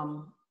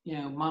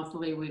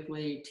 monthly,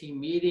 weekly team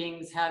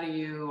meetings? How do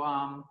you,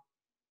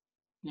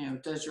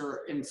 does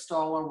your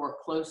installer work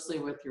closely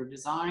with your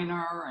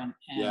designer and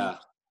yeah.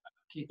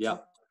 Can you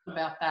talk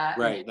about that?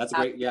 Right. That's a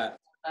great, yeah.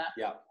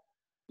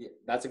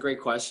 That's a great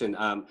question.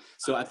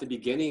 So at the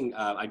beginning,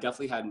 I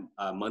definitely had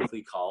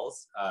monthly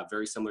calls,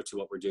 very similar to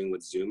what we're doing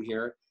with Zoom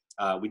here.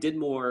 We did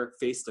more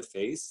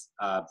face-to-face,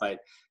 but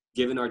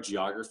given our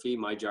geography,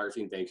 my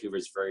geography in Vancouver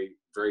is very,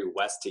 very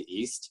west to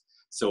east.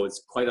 So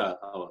it's quite a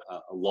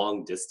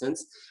long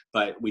distance,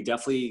 but we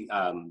definitely,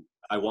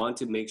 I want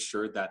to make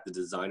sure that the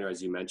designer,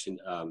 as you mentioned,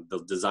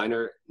 the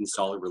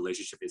designer-installer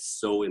relationship is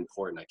so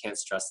important. I can't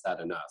stress that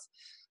enough.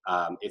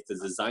 If the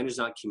designer's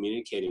not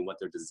communicating what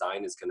their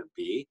design is going to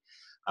be,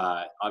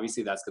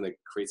 obviously that's going to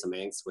create some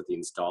angst with the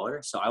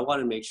installer. So I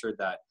want to make sure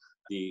that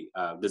the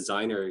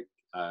designer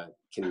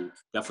can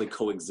definitely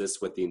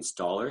coexist with the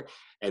installer,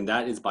 and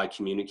that is by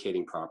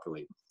communicating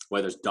properly.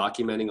 Whether it's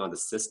documenting on the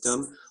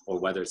system or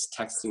whether it's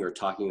texting or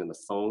talking on the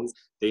phone,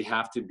 they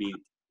have to be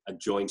a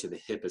join to the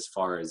hip as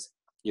far as,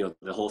 the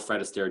whole Fred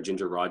Astaire,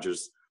 Ginger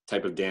Rogers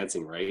type of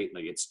dancing, right?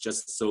 Like it's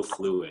just so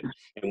fluid.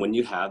 And when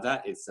you have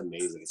that, it's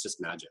amazing. It's just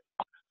magic.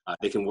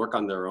 They can work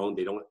on their own.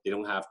 I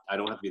don't have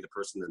to be the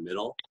person in the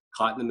middle,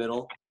 caught in the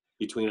middle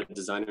between a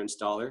designer and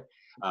installer.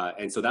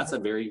 And so that's a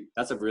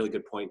really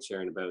good point,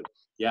 Sharon, about,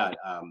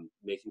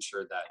 making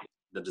sure that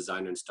the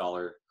designer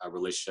installer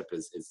relationship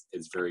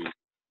is very,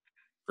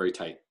 very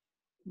tight.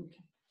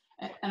 Okay.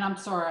 And I'm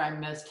sorry I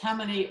missed, how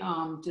many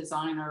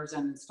designers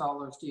and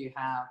installers do you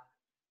have?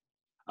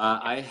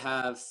 I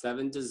have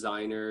 7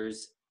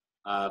 designers,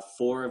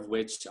 4 of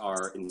which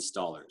are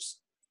installers.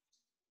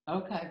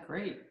 Okay,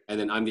 great. And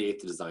then I'm the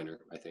 8th designer,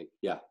 I think.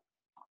 Yeah.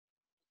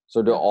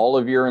 So do all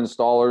of your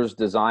installers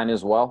design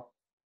as well?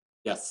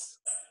 Yes.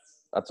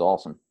 That's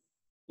awesome.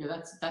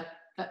 Yeah,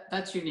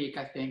 that's unique,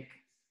 I think.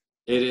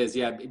 It is,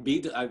 yeah.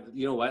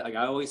 You know what? Like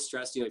I always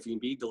stress, if you can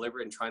be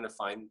deliberate in trying to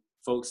find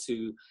folks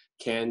who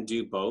can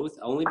do both,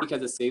 only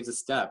because it saves a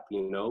step.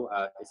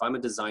 If I'm a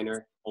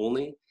designer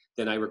only,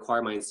 then I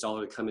require my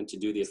installer to come in to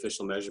do the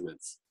official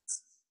measurements.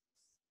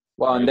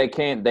 Well, and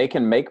Right? they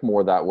can make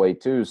more that way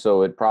too.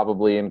 So it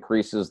probably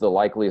increases the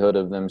likelihood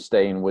of them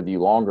staying with you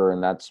longer.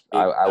 And that's,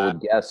 I would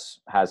Exactly. guess,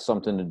 has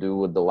something to do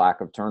with the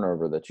lack of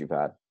turnover that you've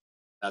had.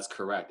 That's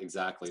correct.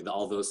 Exactly.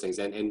 All those things.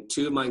 And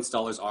two of my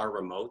installers are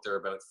remote. They're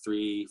about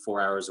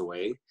 3-4 hours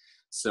away.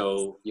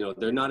 So,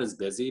 they're not as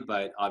busy,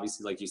 but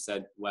obviously, like you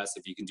said, Wes,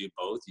 if you can do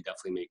both, you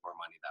definitely make more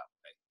money that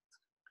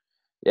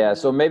way. Yeah.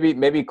 So Yeah.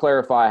 maybe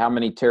clarify how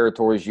many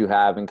territories you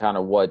have and kind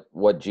of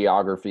what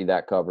geography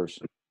that covers.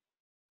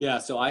 Yeah,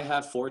 so I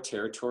have 4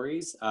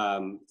 territories,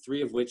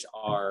 3 of which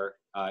are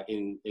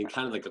in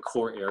kind of like a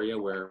core area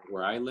where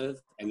I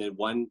live, and then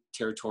 1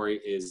 territory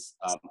is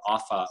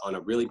off on a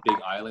really big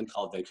island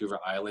called Vancouver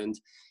Island.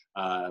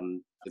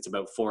 It's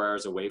about 4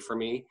 hours away from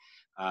me,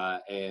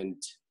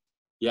 and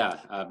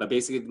yeah, but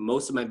basically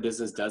most of my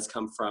business does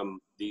come from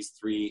these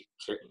three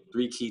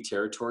key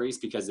territories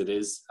because it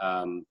is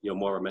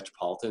more of a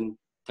metropolitan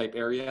type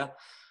area,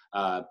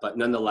 but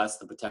nonetheless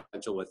the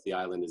potential with the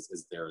island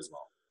is there as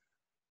well.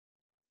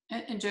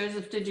 And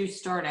Joseph, did you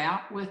start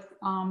out with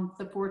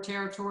the 4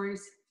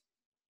 territories?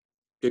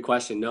 Good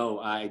question. No,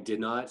 I did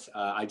not.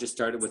 I just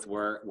started with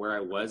where I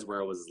was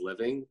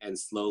living, and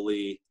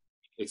slowly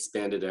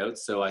expanded out.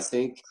 So I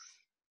think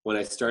when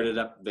I started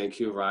up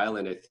Vancouver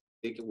Island, I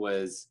think it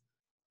was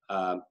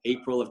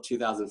April of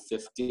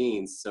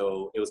 2015.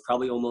 So it was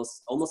probably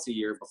almost a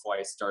year before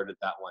I started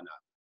that one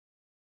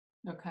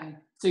up. Okay.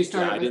 So you Yeah,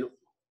 started I with didn't.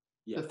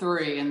 Yeah. the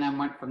 3 and then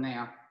went from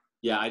there.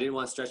 Yeah, I didn't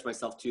want to stretch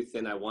myself too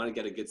thin. I want to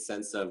get a good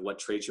sense of what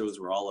trade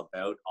shows were all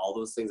about, all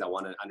those things. I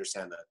want to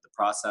understand the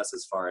process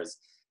as far as,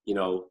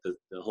 the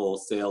whole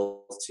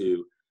sale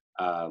to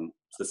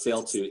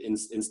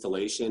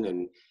installation,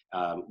 and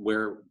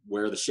where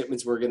the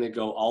shipments were going to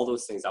go, all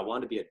those things. I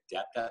wanted to be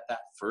adept at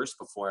that first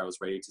before I was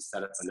ready to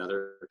set up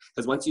another.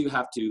 Because once you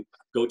have to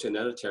go to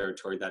another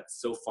territory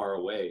that's so far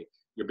away,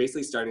 you're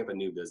basically starting up a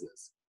new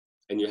business.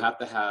 And you have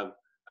to have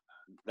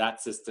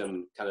that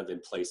system kind of in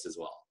place as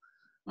well.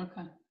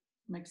 Okay.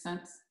 Makes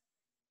sense.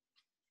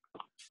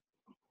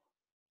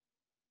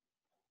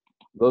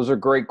 Those are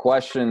great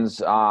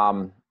questions.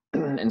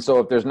 And so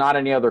if there's not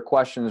any other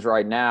questions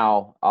right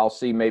now, I'll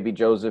see maybe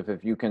Joseph,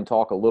 if you can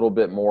talk a little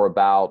bit more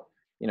about,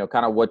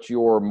 kind of what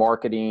your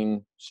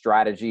marketing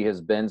strategy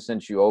has been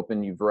since you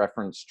opened. You've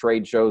referenced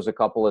trade shows a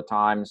couple of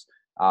times.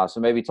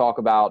 So maybe talk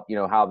about,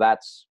 how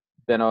that's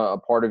been a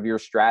part of your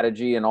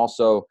strategy. And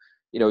also,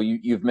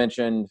 you've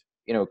mentioned,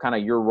 kind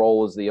of your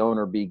role as the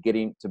owner be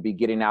getting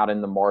out in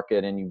the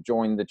market, and you've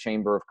joined the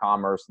Chamber of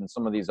Commerce and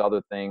some of these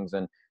other things.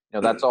 And,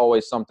 that's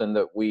always something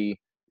that we,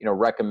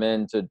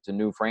 recommend to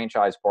new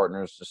franchise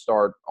partners to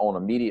start on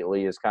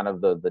immediately, is kind of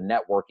the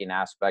networking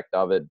aspect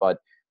of it. But,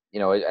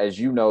 as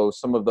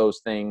some of those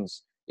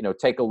things,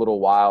 take a little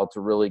while to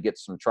really get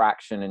some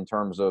traction in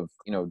terms of,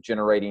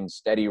 generating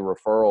steady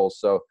referrals.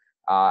 So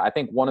I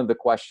think one of the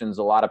questions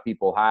a lot of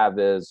people have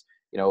is,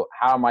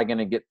 how am I going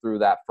to get through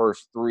that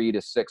first 3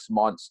 to 6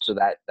 months to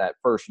that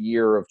first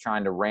year of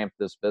trying to ramp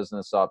this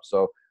business up?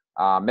 So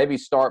maybe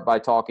start by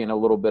talking a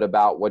little bit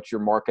about what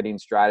your marketing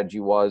strategy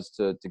was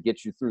to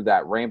get you through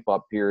that ramp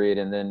up period,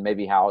 and then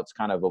maybe how it's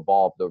kind of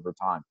evolved over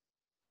time.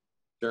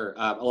 Sure.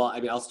 Well, I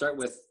mean, I'll start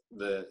with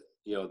the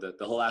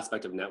whole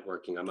aspect of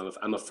networking.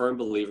 I'm a firm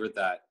believer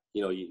that,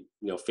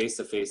 face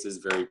to face is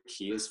very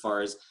key as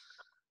far as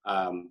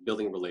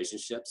building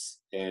relationships.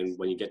 And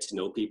when you get to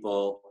know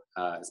people,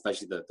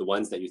 especially the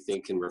ones that you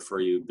think can refer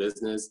you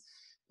business,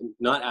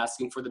 not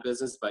asking for the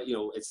business, but,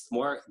 it's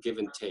more give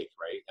and take,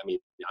 right? I mean,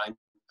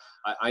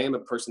 I am a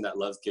person that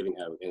loves giving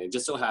out, and it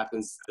just so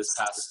happens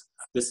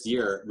this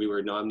year we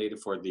were nominated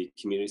for the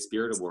Community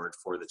Spirit Award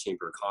for the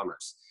Chamber of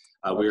Commerce.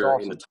 We were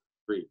awesome. in the top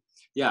 3.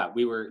 Yeah,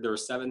 there were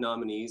 7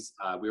 nominees.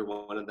 We were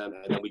one of them,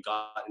 and then we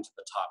got into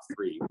the top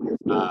 3.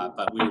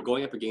 But we were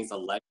going up against a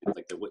legend,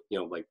 like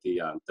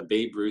the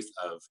Babe Ruth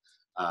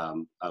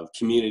of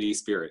community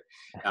spirit,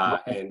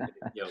 and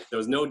there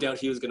was no doubt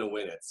he was going to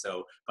win it.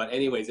 So, but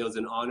anyways, it was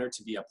an honor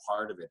to be a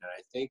part of it, and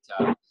I think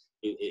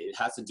it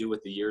has to do with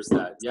the years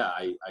that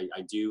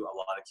I do a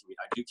lot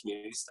of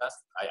community stuff.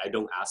 I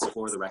don't ask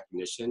for the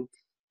recognition.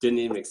 Didn't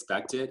even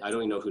expect it. I don't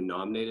even know who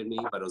nominated me,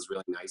 but it was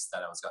really nice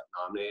that I got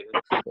nominated.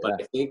 Yeah. But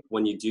I think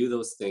when you do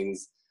those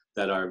things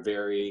that are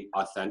very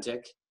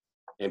authentic,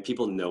 and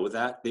people know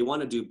that, they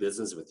want to do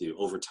business with you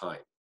over time.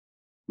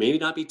 Maybe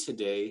not be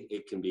today,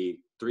 it can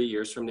be 3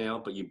 years from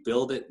now, but you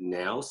build it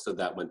now so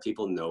that when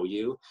people know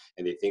you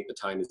and they think the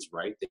time is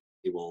right,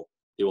 they will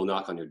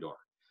knock on your door.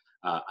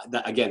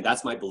 Again,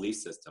 that's my belief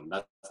system.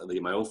 That's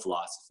my own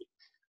philosophy.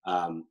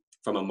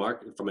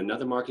 From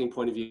another marketing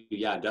point of view,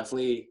 yeah,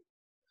 definitely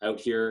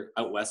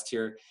out west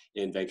here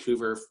in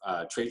Vancouver,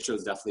 trade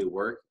shows definitely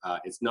work.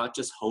 It's not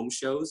just home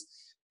shows.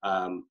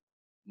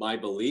 My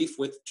belief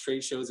with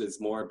trade shows is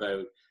more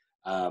about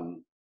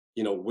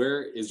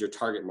where is your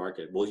target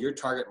market? Will your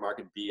target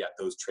market be at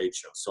those trade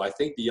shows? So I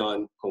think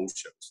beyond home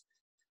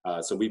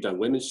shows. So we've done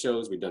women's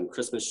shows, we've done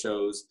Christmas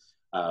shows,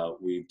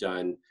 we've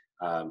done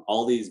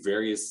all these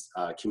various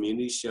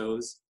community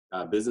shows,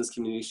 business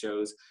community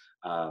shows,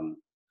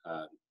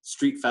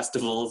 street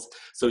festivals.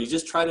 So you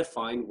just try to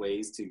find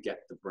ways to get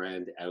the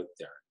brand out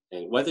there.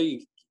 And whether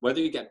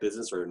you get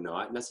business or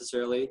not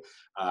necessarily,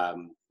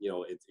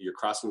 you're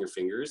crossing your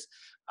fingers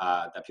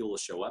that people will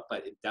show up,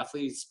 but it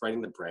definitely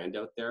spreading the brand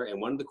out there. And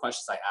one of the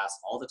questions I ask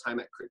all the time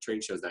at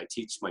trade shows, and I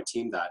teach my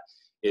team that,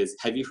 is,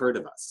 have you heard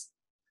of us?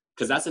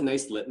 Because that's a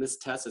nice litmus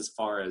test as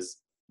far as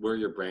where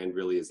your brand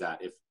really is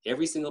at. If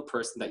every single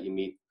person that you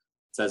meet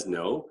says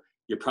no,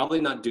 you're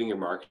probably not doing your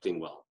marketing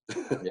well.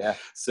 Yeah.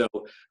 So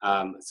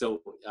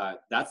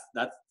that's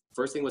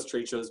first thing was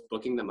trade shows,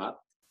 booking them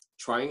up,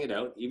 trying it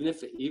out, even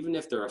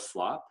if they're a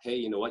flop. Hey,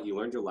 you know what? You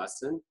learned your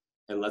lesson,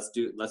 and let's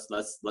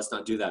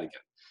not do that again.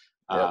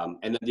 Yep.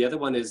 And then the other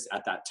one is,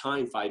 at that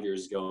time, 5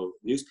 years ago,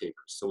 newspapers.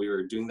 So we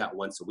were doing that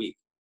once a week.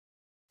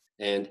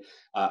 And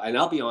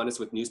I'll be honest,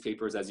 with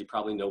newspapers, as you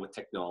probably know, with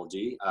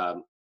technology,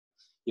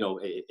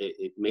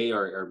 it may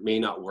or may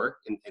not work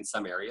in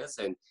some areas.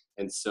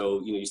 And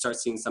so, you start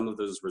seeing some of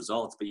those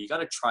results, but you got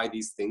to try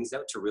these things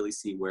out to really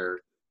see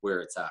where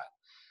it's at.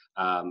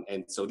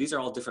 And so these are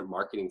all different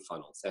marketing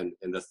funnels. And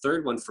the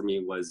third one for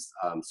me was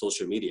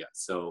social media.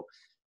 So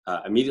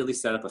immediately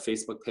set up a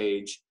Facebook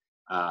page.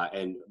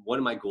 And one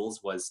of my goals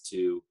was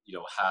to,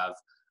 have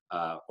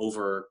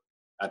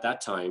at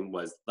that time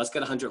was, let's get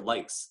 100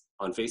 likes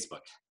on Facebook,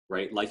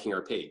 right? Liking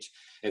our page.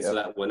 And so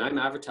that when I'm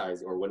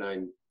advertising or when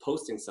I'm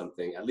posting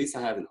something, at least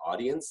I have an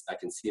audience that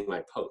can see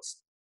my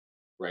post,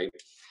 right?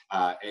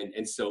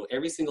 And so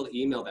every single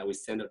email that we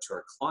send out to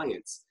our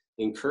clients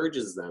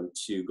encourages them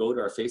to go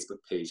to our Facebook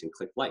page and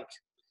click like.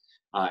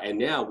 And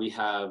now we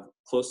have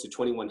close to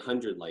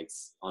 2,100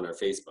 likes on our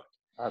Facebook.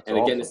 That's and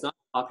again, awesome. It's not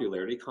a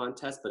popularity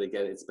contest, but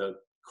again, it's about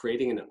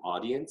creating an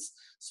audience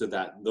so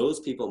that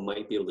those people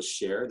might be able to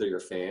share. They're your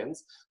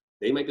fans.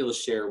 They might be able to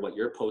share what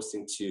you're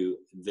posting to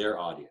their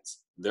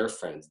audience, their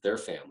friends, their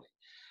family.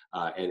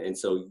 And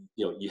so,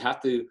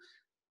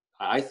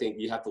 I think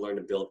you have to learn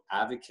to build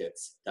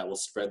advocates that will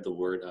spread the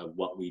word of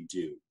what we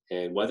do.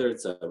 And whether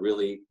it's a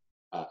really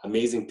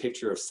amazing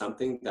picture of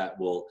something that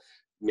will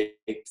make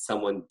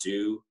someone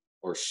do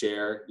or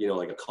share,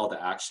 like a call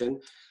to action,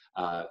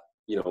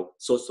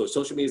 so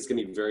social media is going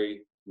to be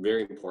very,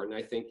 very important,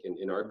 I think,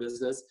 in our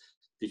business,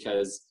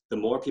 because the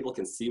more people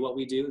can see what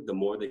we do, the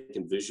more they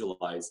can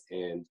visualize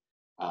and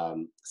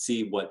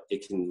see what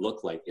it can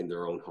look like in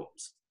their own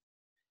homes.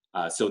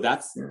 So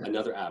that's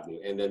another avenue.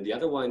 And then the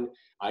other one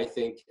I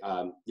think,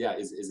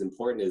 is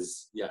important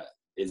is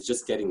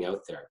just getting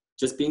out there,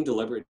 just being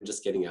deliberate and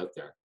just getting out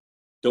there.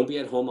 Don't be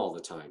at home all the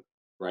time,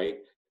 right?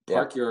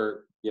 Park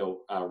your,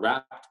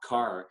 wrapped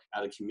car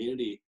at a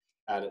community,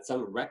 at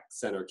some rec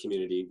center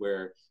community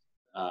where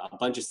a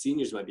bunch of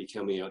seniors might be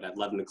coming out at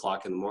 11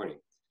 o'clock in the morning,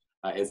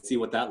 and see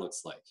what that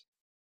looks like,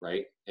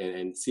 right?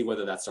 And see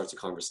whether that starts a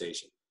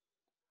conversation.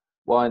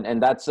 Well,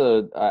 and that's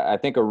I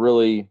think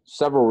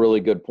several really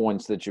good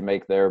points that you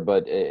make there.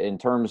 But in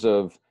terms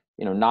of,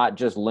 not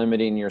just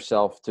limiting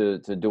yourself to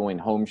doing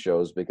home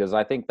shows, because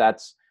I think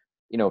that's,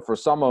 for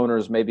some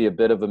owners, maybe a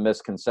bit of a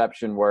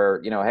misconception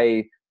where,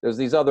 hey, there's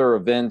these other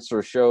events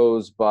or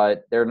shows,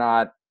 but they're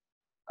not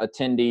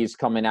attendees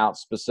coming out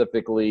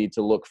specifically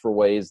to look for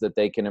ways that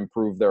they can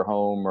improve their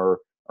home or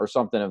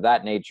something of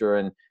that nature.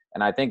 And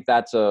I think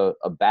that's a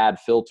bad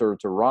filter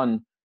to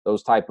run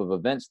those type of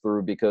events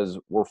through, because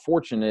we're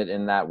fortunate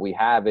in that we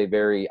have a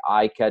very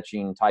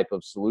eye-catching type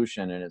of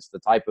solution. And it's the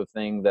type of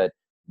thing that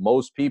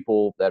most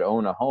people that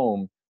own a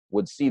home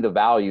would see the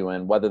value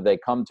in, whether they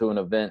come to an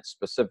event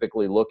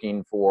specifically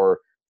looking for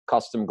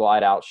custom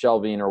glide out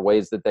shelving or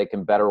ways that they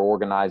can better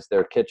organize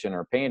their kitchen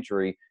or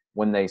pantry.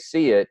 When they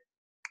see it,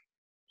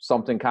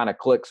 something kind of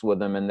clicks with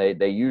them, and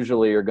they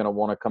usually are going to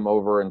want to come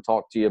over and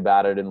talk to you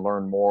about it and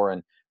learn more.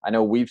 And I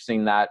know we've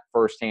seen that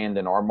firsthand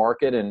in our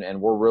market,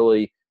 and we're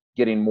really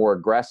getting more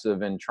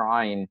aggressive in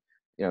trying,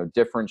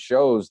 different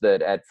shows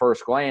that at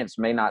first glance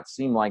may not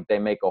seem like they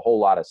make a whole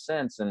lot of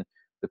sense. And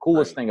the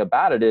coolest thing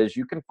about it is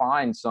you can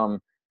find some,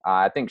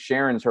 I think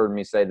Sharon's heard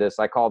me say this,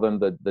 I call them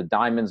the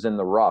diamonds in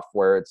the rough,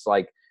 where it's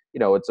like,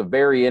 it's a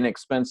very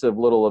inexpensive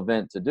little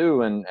event to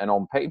do. And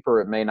on paper,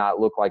 it may not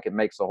look like it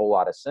makes a whole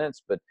lot of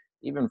sense, but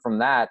even from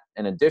that,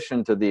 in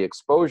addition to the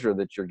exposure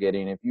that you're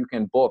getting, if you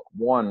can book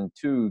 1,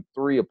 2,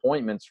 3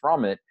 appointments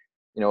from it,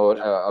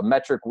 a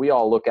metric we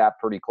all look at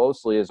pretty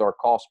closely is our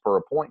cost per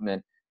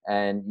appointment.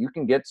 And you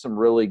can get some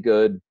really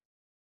good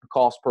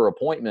cost per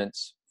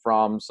appointments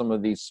from some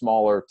of these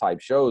smaller type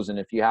shows. And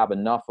if you have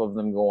enough of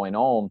them going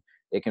on,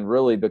 it can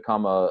really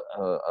become a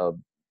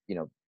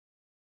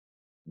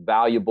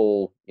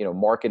valuable,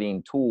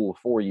 marketing tool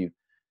for you.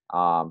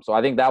 So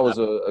I think that was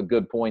a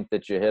good point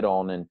that you hit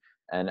on.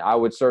 And I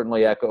would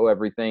certainly echo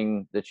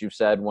everything that you've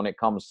said when it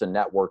comes to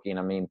networking.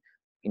 I mean,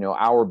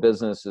 our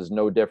business is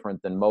no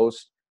different than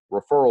most.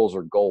 Referrals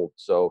are gold.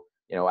 So,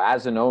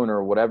 as an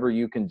owner, whatever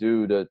you can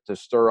do to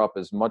stir up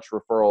as much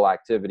referral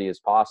activity as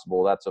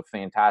possible, that's a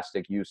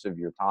fantastic use of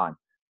your time.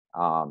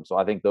 So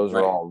I think those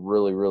are all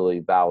really, really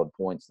valid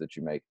points that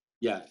you make.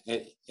 Yeah.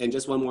 And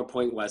just one more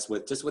point, Wes,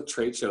 with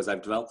trade shows,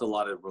 I've developed a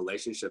lot of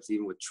relationships,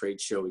 even with trade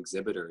show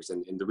exhibitors.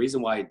 And the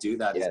reason why I do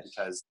that is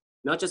because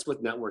not just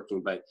with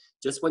networking, but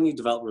just when you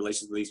develop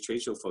relations with these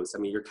trade show folks, I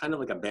mean, you're kind of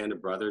like a band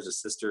of brothers or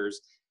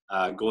sisters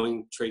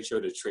going trade show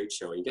to trade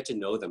show, and you get to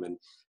know them. And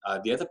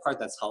the other part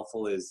that's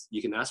helpful is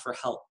you can ask for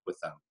help with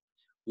them.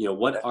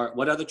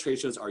 What other trade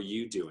shows are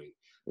you doing?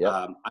 Yep.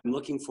 I'm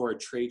looking for a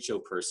trade show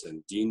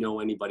person. Do you know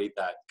anybody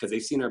because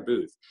they've seen our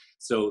booth?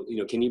 So,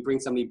 can you bring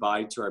somebody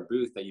by to our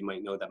booth that you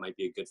might know that might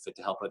be a good fit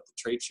to help at the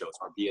trade shows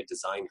or be a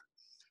designer?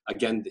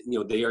 Again,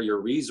 they are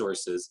your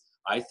resources,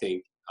 I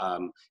think.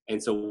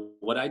 And so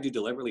what I do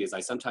deliberately is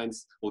I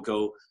sometimes will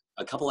go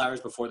a couple hours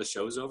before the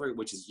show's over,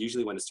 which is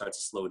usually when it starts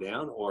to slow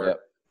down, or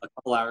a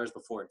couple hours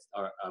before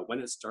when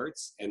it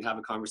starts, and have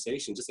a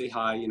conversation. Just say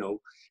hi,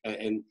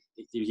 and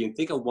you can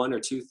think of one or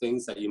two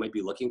things that you might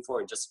be looking for,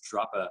 and just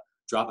drop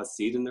a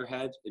seed in their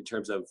head in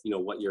terms of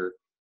what you're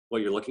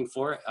looking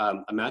for.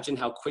 Imagine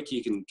how quick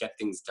you can get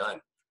things done,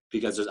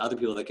 because there's other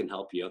people that can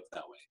help you out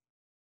that way.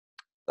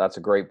 That's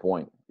a great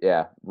point.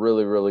 Yeah,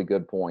 really, really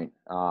good point.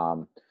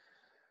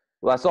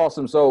 Well, that's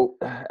awesome. So,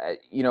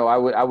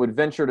 I would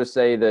venture to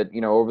say that,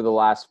 over the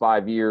last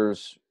 5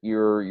 years,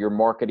 your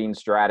marketing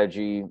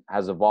strategy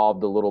has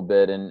evolved a little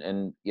bit.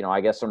 And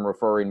I guess I'm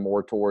referring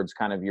more towards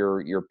kind of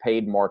your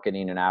paid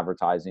marketing and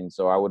advertising.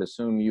 So I would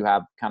assume you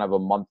have kind of a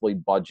monthly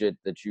budget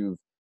that you've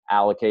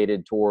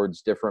allocated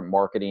towards different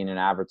marketing and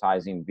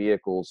advertising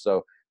vehicles.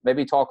 So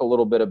maybe talk a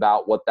little bit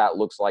about what that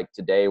looks like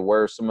today.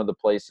 Where are some of the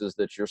places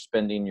that you're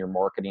spending your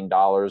marketing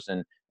dollars,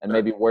 and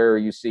maybe where are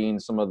you seeing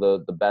some of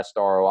the best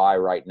ROI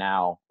right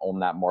now on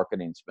that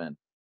marketing spend?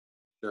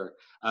 Sure.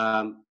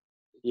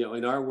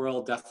 In our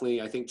world,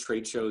 definitely, I think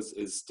trade shows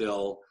is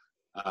still,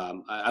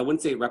 I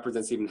wouldn't say it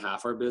represents even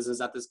half our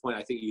business at this point.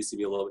 I think it used to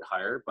be a little bit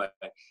higher, but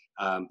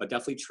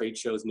definitely trade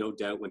shows, no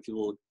doubt. When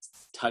people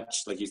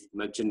touch, like you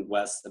mentioned,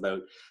 Wes,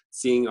 about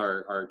seeing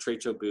our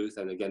trade show booth,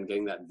 and again,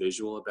 getting that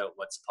visual about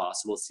what's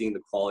possible, seeing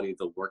the quality of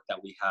the work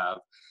that we have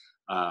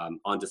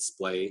on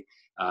display,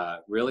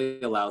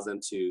 really allows them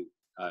to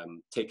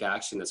take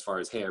action as far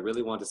as, hey, I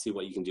really want to see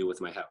what you can do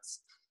with my house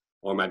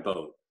or my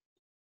boat.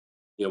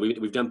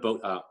 We've done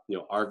boat,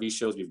 RV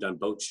shows, we've done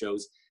boat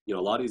shows, a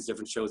lot of these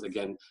different shows.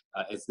 Again,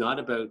 it's not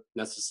about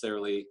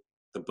necessarily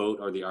the boat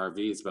or the RV,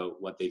 it's about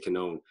what they can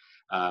own.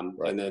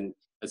 And then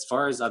as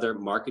far as other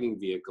marketing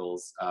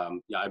vehicles,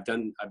 I've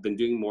been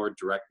doing more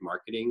direct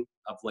marketing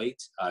of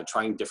late,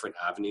 trying different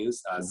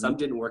avenues. Some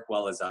didn't work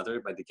well as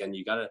other, but again,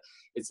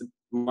 it's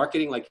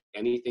marketing like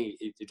anything.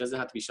 It doesn't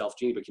have to be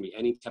ShelfGenie, but it can be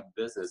any type of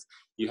business.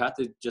 You have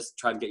to just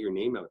try to get your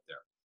name out there.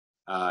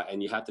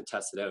 And you have to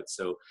test it out.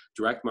 So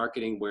direct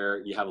marketing,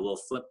 where you have a little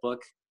flip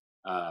book,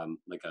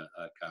 like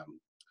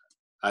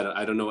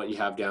I don't know what you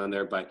have down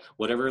there, but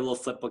whatever little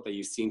flip book that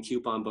you've seen,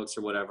 coupon books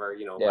or whatever,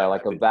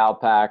 like a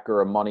Valpak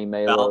or a money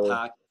mailer.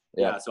 Valpak.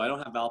 Yeah. So I don't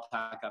have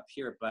Valpak up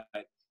here,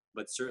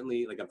 but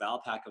certainly like a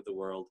Valpak of the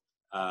world.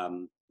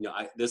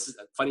 This is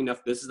funny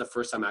enough. This is the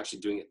first time I'm actually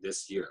doing it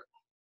this year.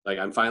 Like,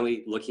 I'm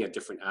finally looking at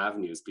different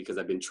avenues, because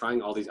I've been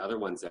trying all these other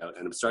ones out,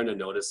 and I'm starting to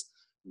notice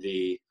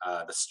the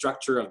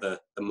structure of the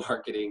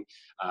marketing.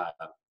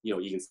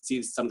 You can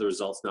see some of the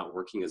results not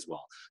working as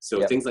well.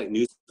 So things like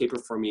newspaper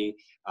for me,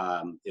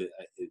 it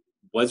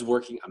was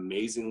working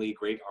amazingly,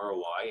 great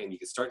ROI, and you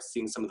can start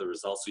seeing some of the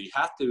results. So you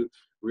have to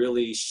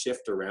really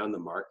shift around the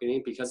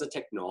marketing, because of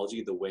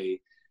technology, the way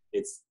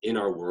it's in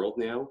our world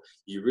now.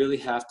 You really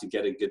have to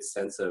get a good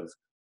sense of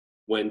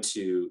when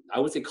to, I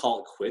would say, call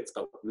it quits,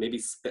 but maybe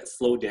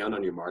slow down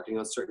on your marketing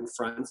on certain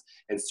fronts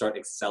and start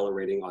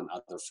accelerating on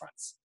other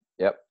fronts.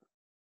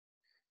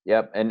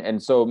 Yep.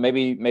 And so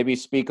maybe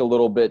speak a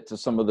little bit to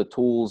some of the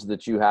tools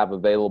that you have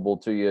available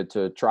to you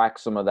to track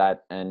some of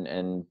that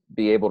and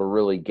be able to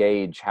really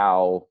gauge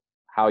how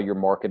your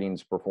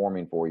marketing's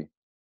performing for you.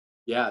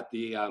 Yeah,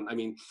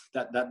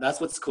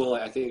 that's what's cool,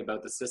 I think,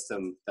 about the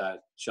system that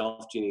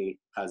ShelfGenie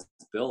has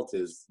built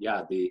is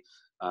the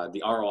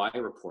ROI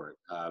report,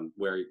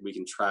 where we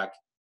can track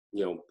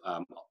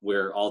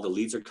where all the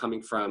leads are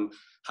coming from,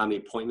 how many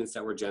appointments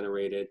that were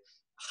generated,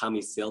 how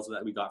many sales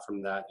that we got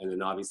from that, and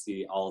then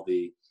obviously all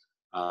the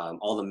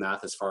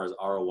math as far as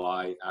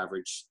ROI,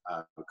 average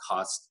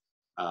cost,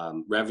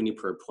 revenue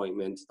per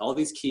appointment. All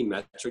these key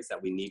metrics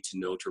that we need to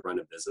know to run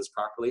a business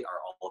properly are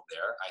all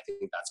there. I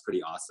think that's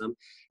pretty awesome.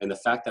 And the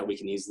fact that we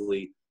can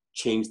easily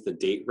change the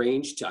date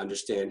range to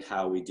understand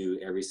how we do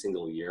every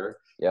single year,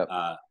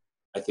 I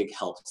think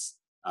helps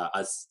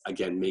us,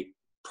 again, make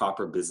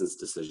proper business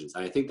decisions.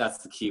 And I think that's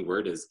the key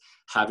word, is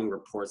having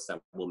reports that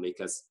will make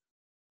us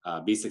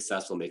be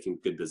successful making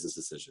good business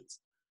decisions.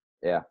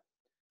 Yeah.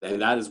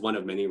 And that is one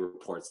of many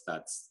reports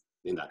that's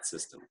in that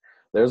system.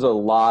 There's a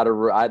lot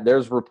of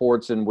there's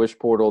reports in Wish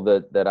Portal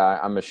that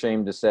I'm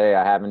ashamed to say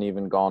I haven't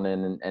even gone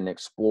in and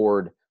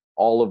explored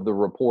all of the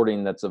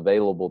reporting that's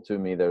available to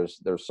me. There's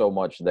so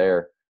much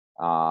there.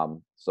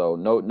 So So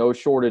no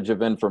shortage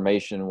of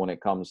information when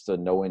it comes to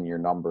knowing your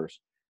numbers.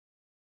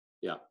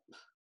 Yeah.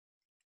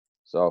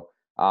 So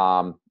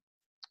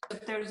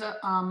if there's a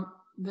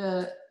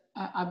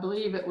I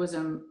believe it was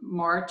in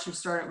March you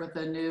started with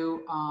a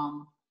new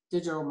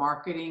digital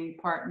marketing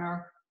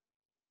partner.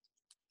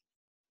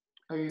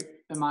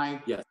 Am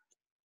I? Yes.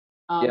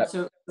 Yeah.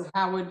 So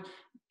how would,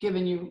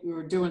 given you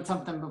were doing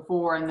something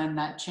before and then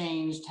that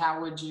changed,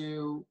 how would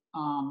you,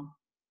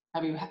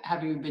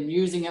 have you been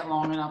using it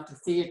long enough to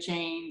see a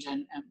change,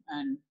 and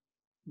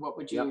what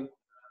would you,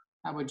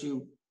 how would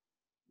you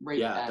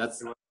rate that?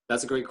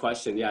 That's a great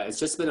question. Yeah, it's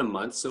just been a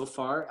month so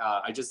far.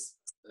 It just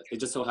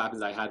so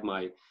happens I had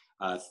my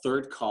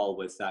third call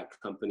with that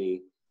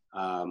company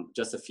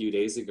just a few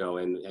days ago,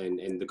 and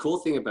the cool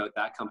thing about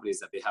that company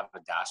is that they have a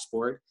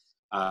dashboard,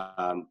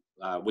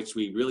 which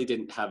we really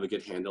didn't have a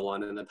good handle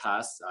on in the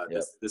past.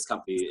 This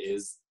company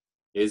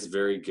is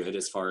very good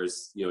as far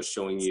as, you know,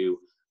 showing you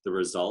the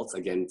results.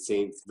 Again,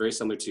 very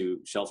similar to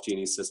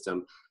ShelfGenie's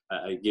system.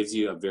 It gives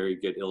you a very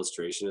good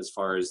illustration as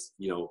far as,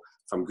 you know,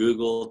 from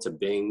Google to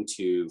Bing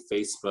to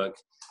Facebook,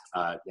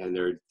 and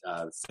they're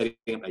setting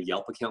up a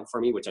Yelp account for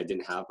me, which I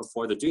didn't have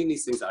before. They're doing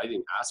these things that I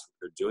didn't ask for.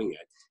 They're doing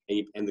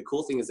it, and the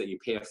cool thing is that you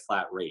pay a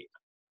flat rate,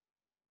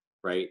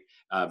 right?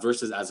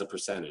 Versus as a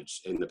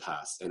percentage in the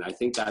past. And I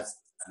think that's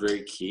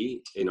very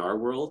key in our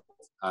world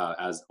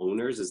as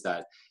owners, is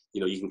that,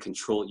 you know, you can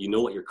control, you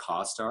know what your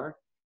costs are,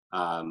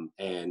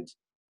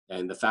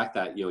 and the fact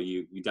that, you know,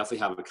 you definitely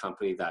have a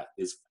company that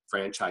is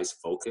franchise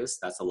focused.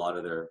 That's a lot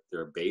of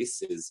their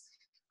base is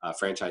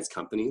franchise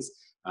companies.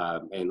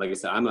 And like I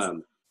said, I'm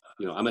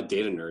a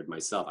data nerd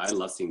myself. I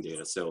love seeing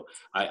data. So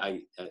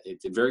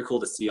it's very cool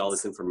to see all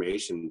this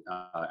information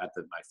at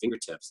my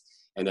fingertips.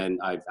 And then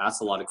I've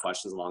asked a lot of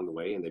questions along the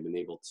way, and they've been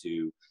able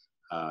to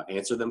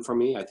answer them for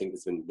me. I think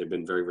they've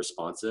been very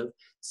responsive.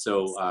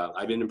 So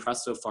I've been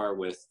impressed so far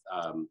with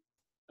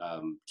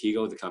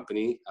Kigo, the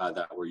company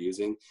that we're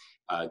using.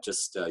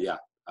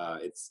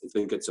 It's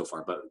been good so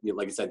far. But, you know,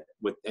 like I said,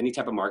 with any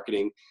type of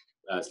marketing,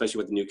 especially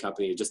with the new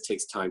company, it just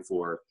takes time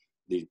for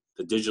the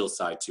digital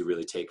side to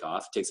really take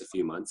off. It takes a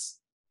few months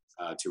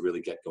to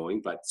really get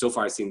going, but so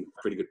far I've seen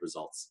pretty good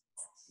results.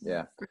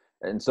 Yeah.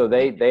 And so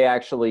they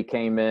actually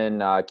came in,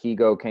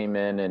 Kigo came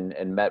in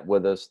and met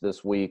with us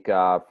this week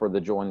for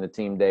the Join the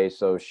Team Day.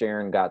 So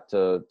Sharon got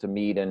to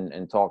meet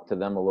and talk to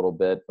them a little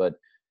bit, but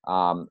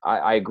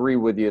I agree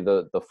with you.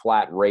 The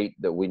flat rate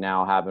that we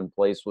now have in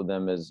place with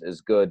them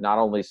is good. Not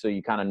only so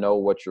you kind of know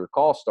what your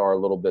costs are a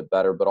little bit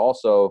better, but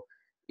also,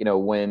 you know,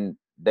 when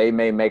they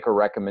may make a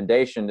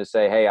recommendation to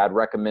say, hey, I'd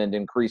recommend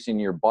increasing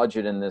your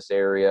budget in this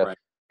area. Right.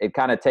 It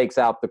kind of takes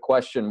out the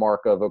question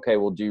mark of, okay,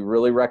 well, do you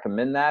really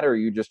recommend that? Or are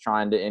you just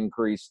trying to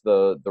increase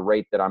the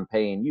rate that I'm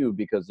paying you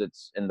because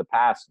it's in the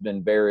past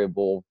been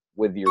variable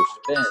with your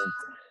spend?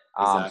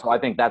 Exactly. So I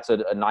think that's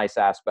a nice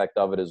aspect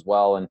of it as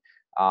well. And,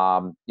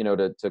 you know,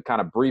 to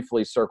kind of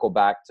briefly circle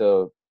back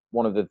to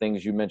one of the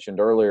things you mentioned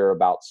earlier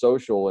about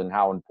social and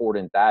how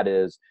important that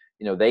is,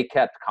 you know, they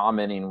kept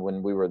commenting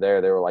when we were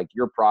there. They were like,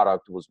 your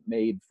product was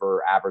made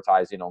for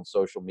advertising on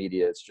social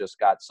media. It's just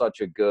got such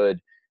a good,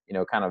 you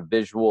know, kind of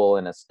visual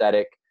and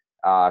aesthetic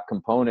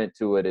component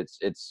to it.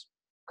 It's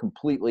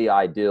completely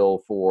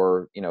ideal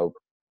for, you know,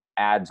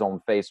 ads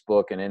on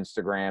Facebook and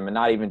Instagram, and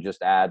not even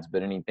just ads,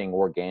 but anything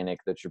organic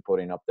that you're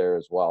putting up there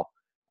as well.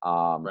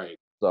 Right.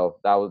 So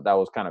that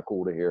was kind of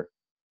cool to hear.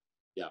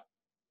 Yeah.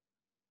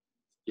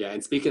 Yeah.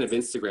 And speaking of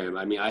Instagram,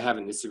 I mean, I have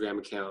an Instagram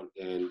account,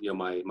 and, you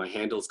know, my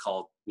handle is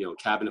called, you know,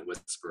 Cabinet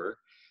Whisperer.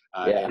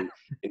 And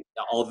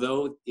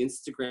although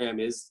Instagram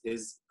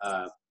is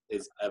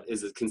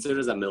considered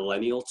as a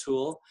millennial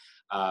tool,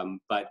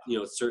 but, you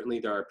know, certainly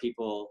there are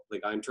people,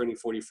 like I'm turning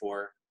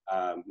 44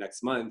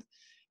 next month,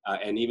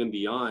 and even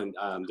beyond,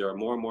 there are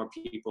more and more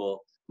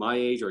people my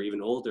age or even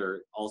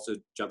older also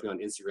jumping on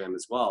Instagram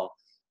as well.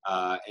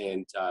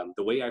 And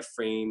the way I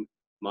frame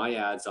my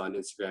ads on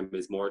Instagram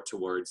is more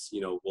towards,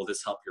 you know, will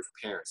this help your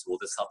parents? Will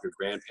this help your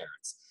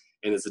grandparents?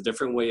 And it's a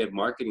different way of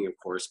marketing, of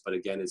course, but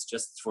again, it's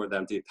just for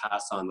them to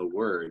pass on the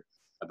word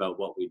about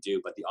what we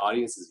do. But the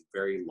audience is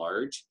very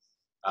large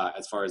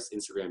as far as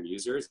Instagram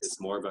users.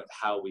 It's more about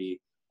how we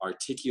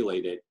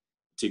articulate it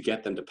to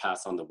get them to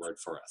pass on the word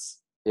for us.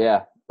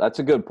 Yeah, that's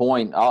a good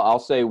point. I'll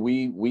say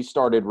we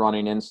started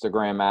running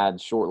Instagram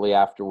ads shortly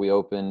after we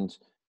opened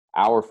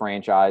our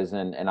franchise,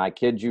 and I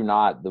kid you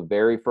not, the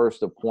very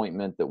first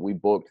appointment that we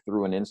booked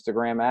through an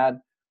Instagram ad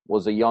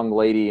was a young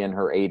lady in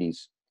her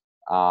 80s,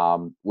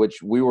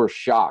 which we were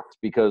shocked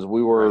because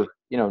we were,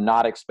 you know,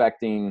 not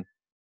expecting,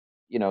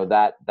 you know,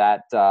 that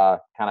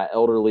kind of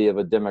elderly of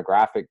a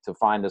demographic to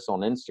find us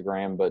on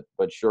Instagram,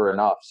 but sure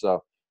enough.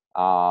 So,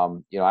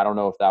 you know, I don't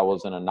know if that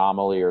was an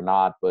anomaly or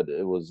not, but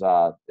it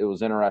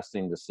was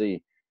interesting to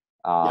see.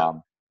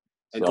 And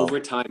over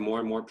time,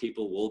 more and more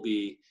people will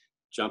be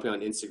jumping on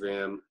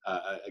Instagram.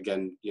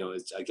 Again, you know,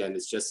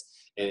 it's just,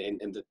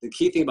 and the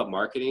key thing about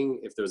marketing,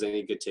 if there was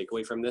any good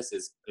takeaway from this,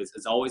 is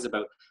always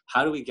about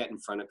how do we get in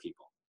front of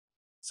people.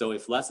 So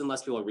if less and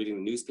less people are reading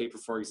the newspaper,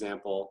 for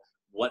example,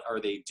 what are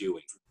they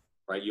doing,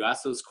 right? You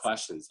ask those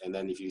questions. And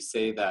then if you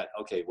say that,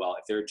 okay, well,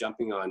 if they're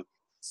jumping on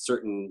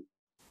certain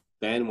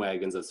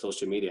bandwagons of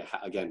social media,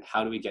 again,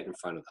 how do we get in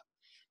front of them?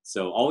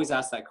 So always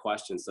ask that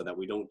question so that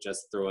we don't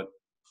just throw it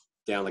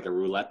down like a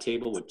roulette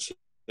table with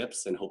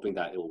chips and hoping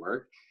that it'll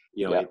work.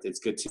 You know, it's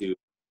good to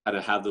kind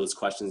of have those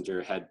questions in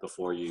your head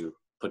before you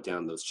put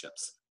down those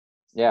chips.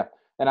 Yeah.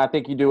 And I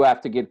think you do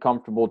have to get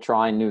comfortable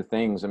trying new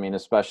things. I mean,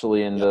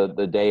 especially in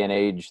the day and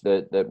age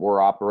that we're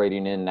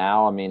operating in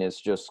now. I mean,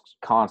 it's just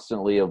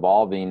constantly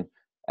evolving,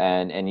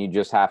 and you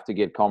just have to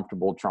get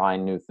comfortable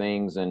trying new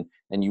things. And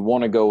you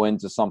want to go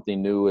into something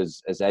new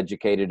as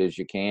educated as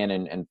you can,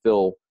 and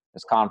feel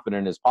as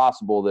confident as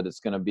possible that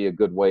it's going to be a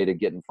good way to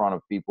get in front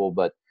of people.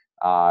 But,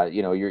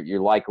 you know, you're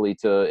likely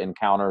to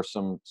encounter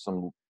some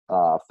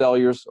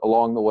failures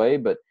along the way.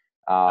 But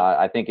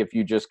I think if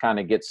you just kind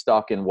of get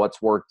stuck in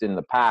what's worked in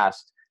the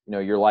past, you know,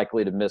 you're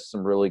likely to miss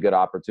some really good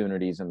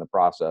opportunities in the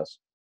process.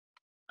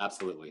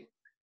 Absolutely.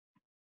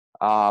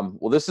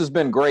 Well, this has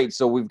been great.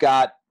 So we've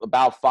got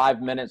about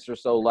 5 minutes or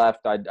so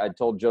left. I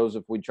told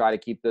Joseph we'd try to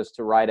keep this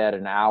to right at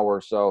an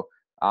hour. So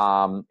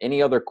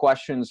any other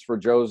questions for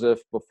Joseph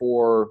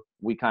before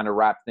we kind of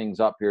wrap things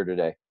up here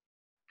today?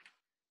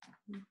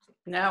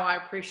 No, I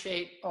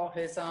appreciate all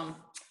his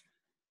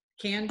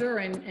candor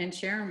and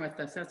sharing with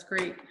us. That's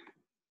great.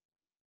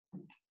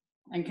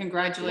 And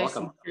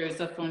congratulations,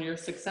 Joseph, on your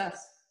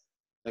success.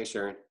 Thanks,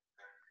 Sharon.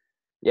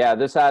 Yeah,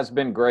 this has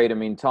been great. I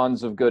mean,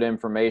 tons of good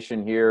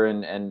information here,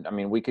 and I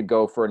mean, we could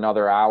go for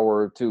another hour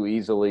or two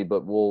easily,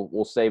 but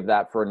we'll save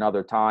that for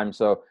another time.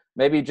 So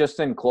maybe just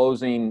in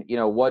closing, you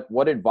know,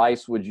 what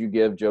advice would you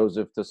give,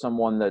 Joseph, to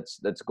someone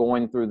that's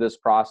going through this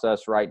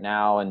process right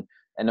now and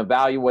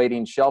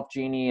evaluating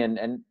ShelfGenie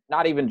and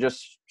not even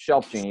just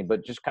ShelfGenie,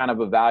 but just kind of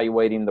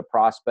evaluating the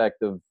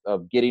prospect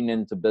of getting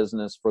into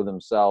business for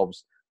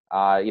themselves?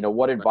 You know,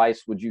 what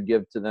advice would you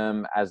give to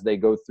them as they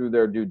go through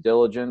their due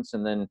diligence?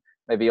 And then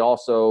maybe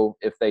also,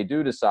 if they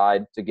do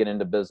decide to get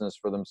into business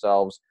for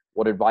themselves,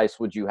 what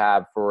advice would you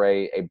have for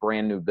a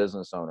brand new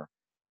business owner?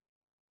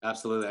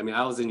 Absolutely. I mean,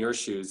 I was in your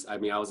shoes. I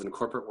mean, I was in the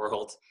corporate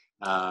world,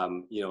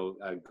 you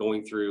know,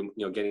 going through,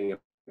 you know, getting a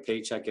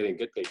paycheck, getting a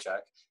good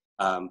paycheck.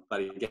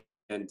 But again,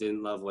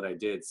 didn't love what I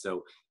did.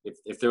 So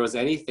if there was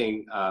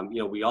anything,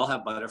 you know, we all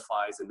have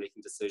butterflies and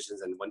making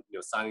decisions and when, you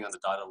know, signing on the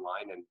dotted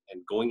line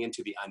and going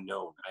into the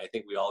unknown. I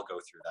think we all go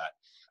through that.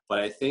 But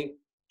I think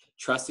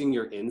trusting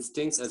your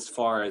instincts, as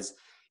far as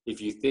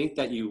if you think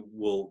that you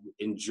will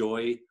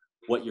enjoy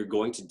what you're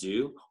going to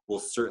do, will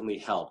certainly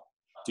help.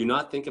 Do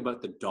not think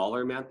about the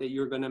dollar amount that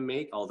you're going to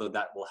make, although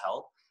that will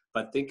help,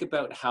 but think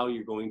about how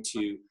you're going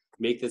to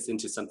make this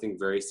into something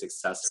very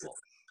successful.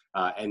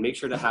 And make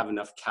sure to have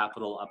enough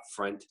capital up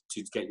front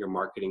to get your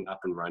marketing up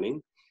and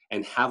running,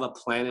 and have a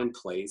plan in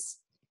place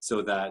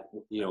so that,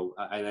 you know,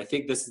 and I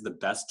think this is the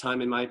best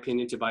time, in my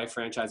opinion, to buy a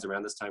franchise,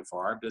 around this time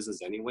for our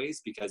business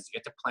anyways, because you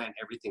get to plan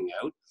everything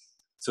out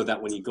so that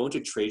when you go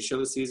into trade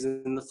show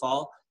season in the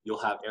fall, you'll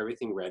have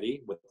everything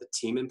ready with the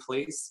team in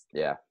place.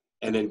 Yeah.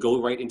 And then go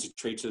right into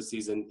trade show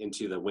season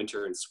into the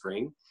winter and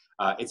spring.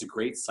 It's a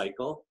great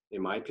cycle,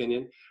 in my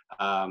opinion.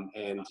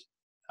 And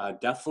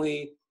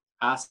definitely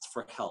ask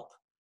for help.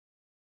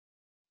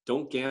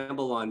 Don't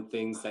gamble on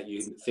things that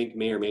you think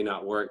may or may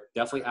not work.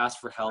 Definitely ask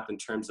for help in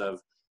terms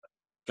of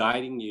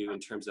guiding you, in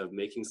terms of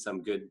making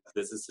some good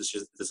business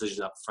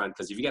decisions up front.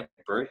 Because if you get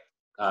burnt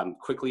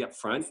quickly up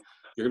front,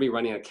 you're going to be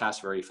running out of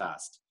cash very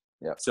fast.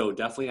 Yeah. So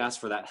definitely ask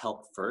for that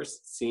help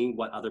first, seeing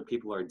what other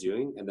people are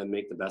doing, and then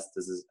make the best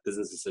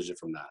business decision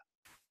from that.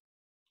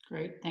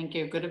 Great. Thank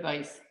you. Good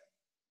advice.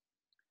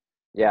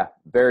 Yeah,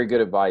 very good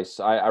advice.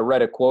 I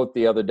read a quote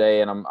the other day,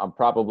 and I'm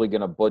probably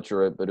going to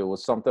butcher it, but it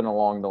was something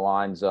along the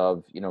lines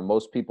of, you know,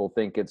 most people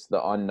think it's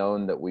the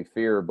unknown that we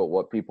fear, but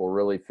what people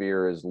really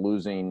fear is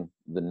losing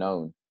the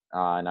known.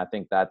 And I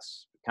think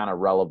that's kind of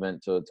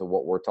relevant to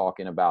what we're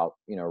talking about,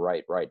 you know,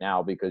 right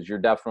now, because you're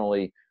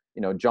definitely,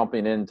 you know,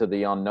 jumping into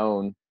the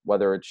unknown,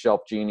 whether it's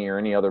ShelfGenie or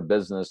any other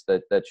business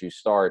that you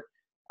start.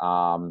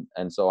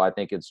 And so I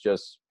think it's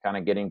just kind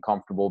of getting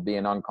comfortable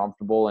being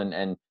uncomfortable,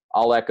 and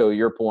I'll echo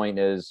your point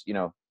is, you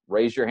know,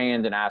 raise your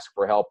hand and ask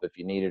for help if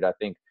you need it. I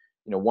think,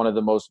 you know, one of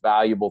the most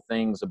valuable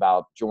things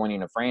about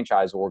joining a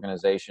franchise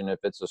organization, if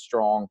it's a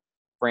strong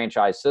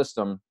franchise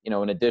system, you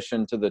know, in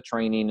addition to the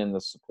training and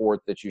the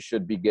support that you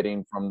should be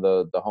getting from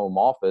the home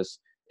office,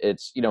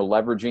 it's, you know,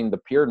 leveraging the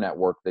peer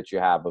network that you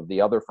have of the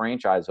other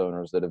franchise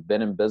owners that have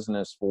been in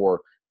business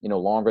for, you know,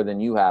 longer than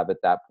you have at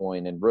that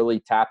point, and really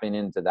tapping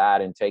into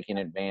that and taking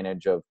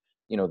advantage of,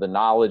 you know, the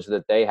knowledge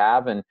that they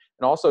have, and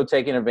also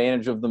taking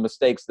advantage of the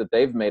mistakes that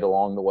they've made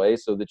along the way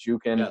so that you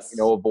can, you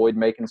know, avoid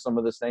making some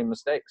of the same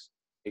mistakes.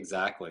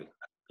 Exactly.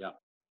 Yeah.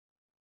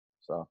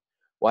 So,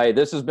 well, hey,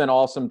 this has been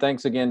awesome.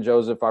 Thanks again,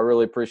 Joseph. I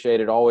really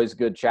appreciate it. Always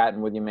good chatting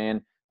with you,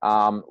 man.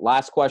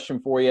 Last question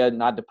for you,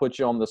 not to put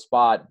you on the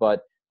spot,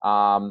 but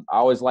I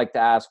always like to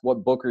ask,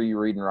 what book are you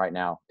reading right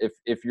now,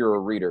 if you're a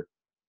reader?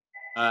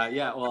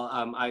 Yeah, well,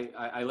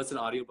 I listen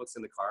to audiobooks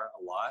in the car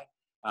a lot.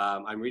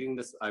 I'm listening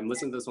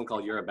to this one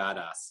called You're a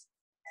Badass.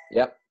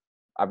 Yep.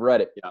 I've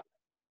read it. Yeah.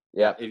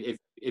 Yeah.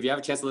 If you have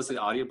a chance to listen to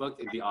the audiobook,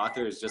 the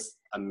author is just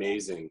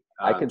amazing.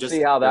 I can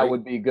see how that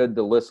would be good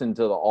to listen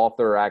to the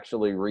author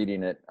actually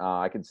reading it.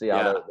 I can see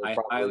how that. I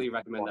highly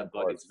recommend that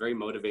book. It's very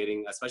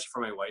motivating, especially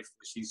for my wife.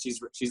 She's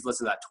listened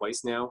to that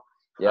twice now.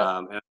 Yeah.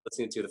 And I'm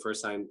listening to it the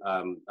first time.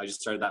 I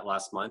just started that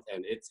last month,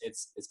 and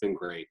it's been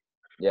great.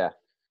 Yeah.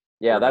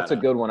 Yeah, that's a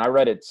good one. I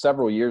read it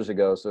several years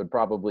ago, so it's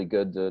probably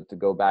good to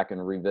go back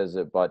and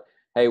revisit. But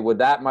hey, with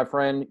that, my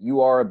friend, you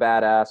are a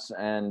badass,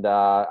 and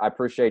I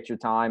appreciate your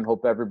time.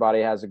 Hope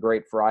everybody has a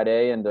great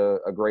Friday and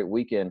a great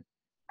weekend.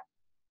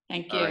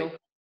 Thank you. All right.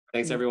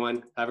 Thanks,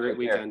 everyone. Have a great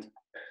weekend.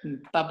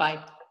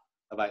 Bye-bye.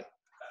 Bye-bye.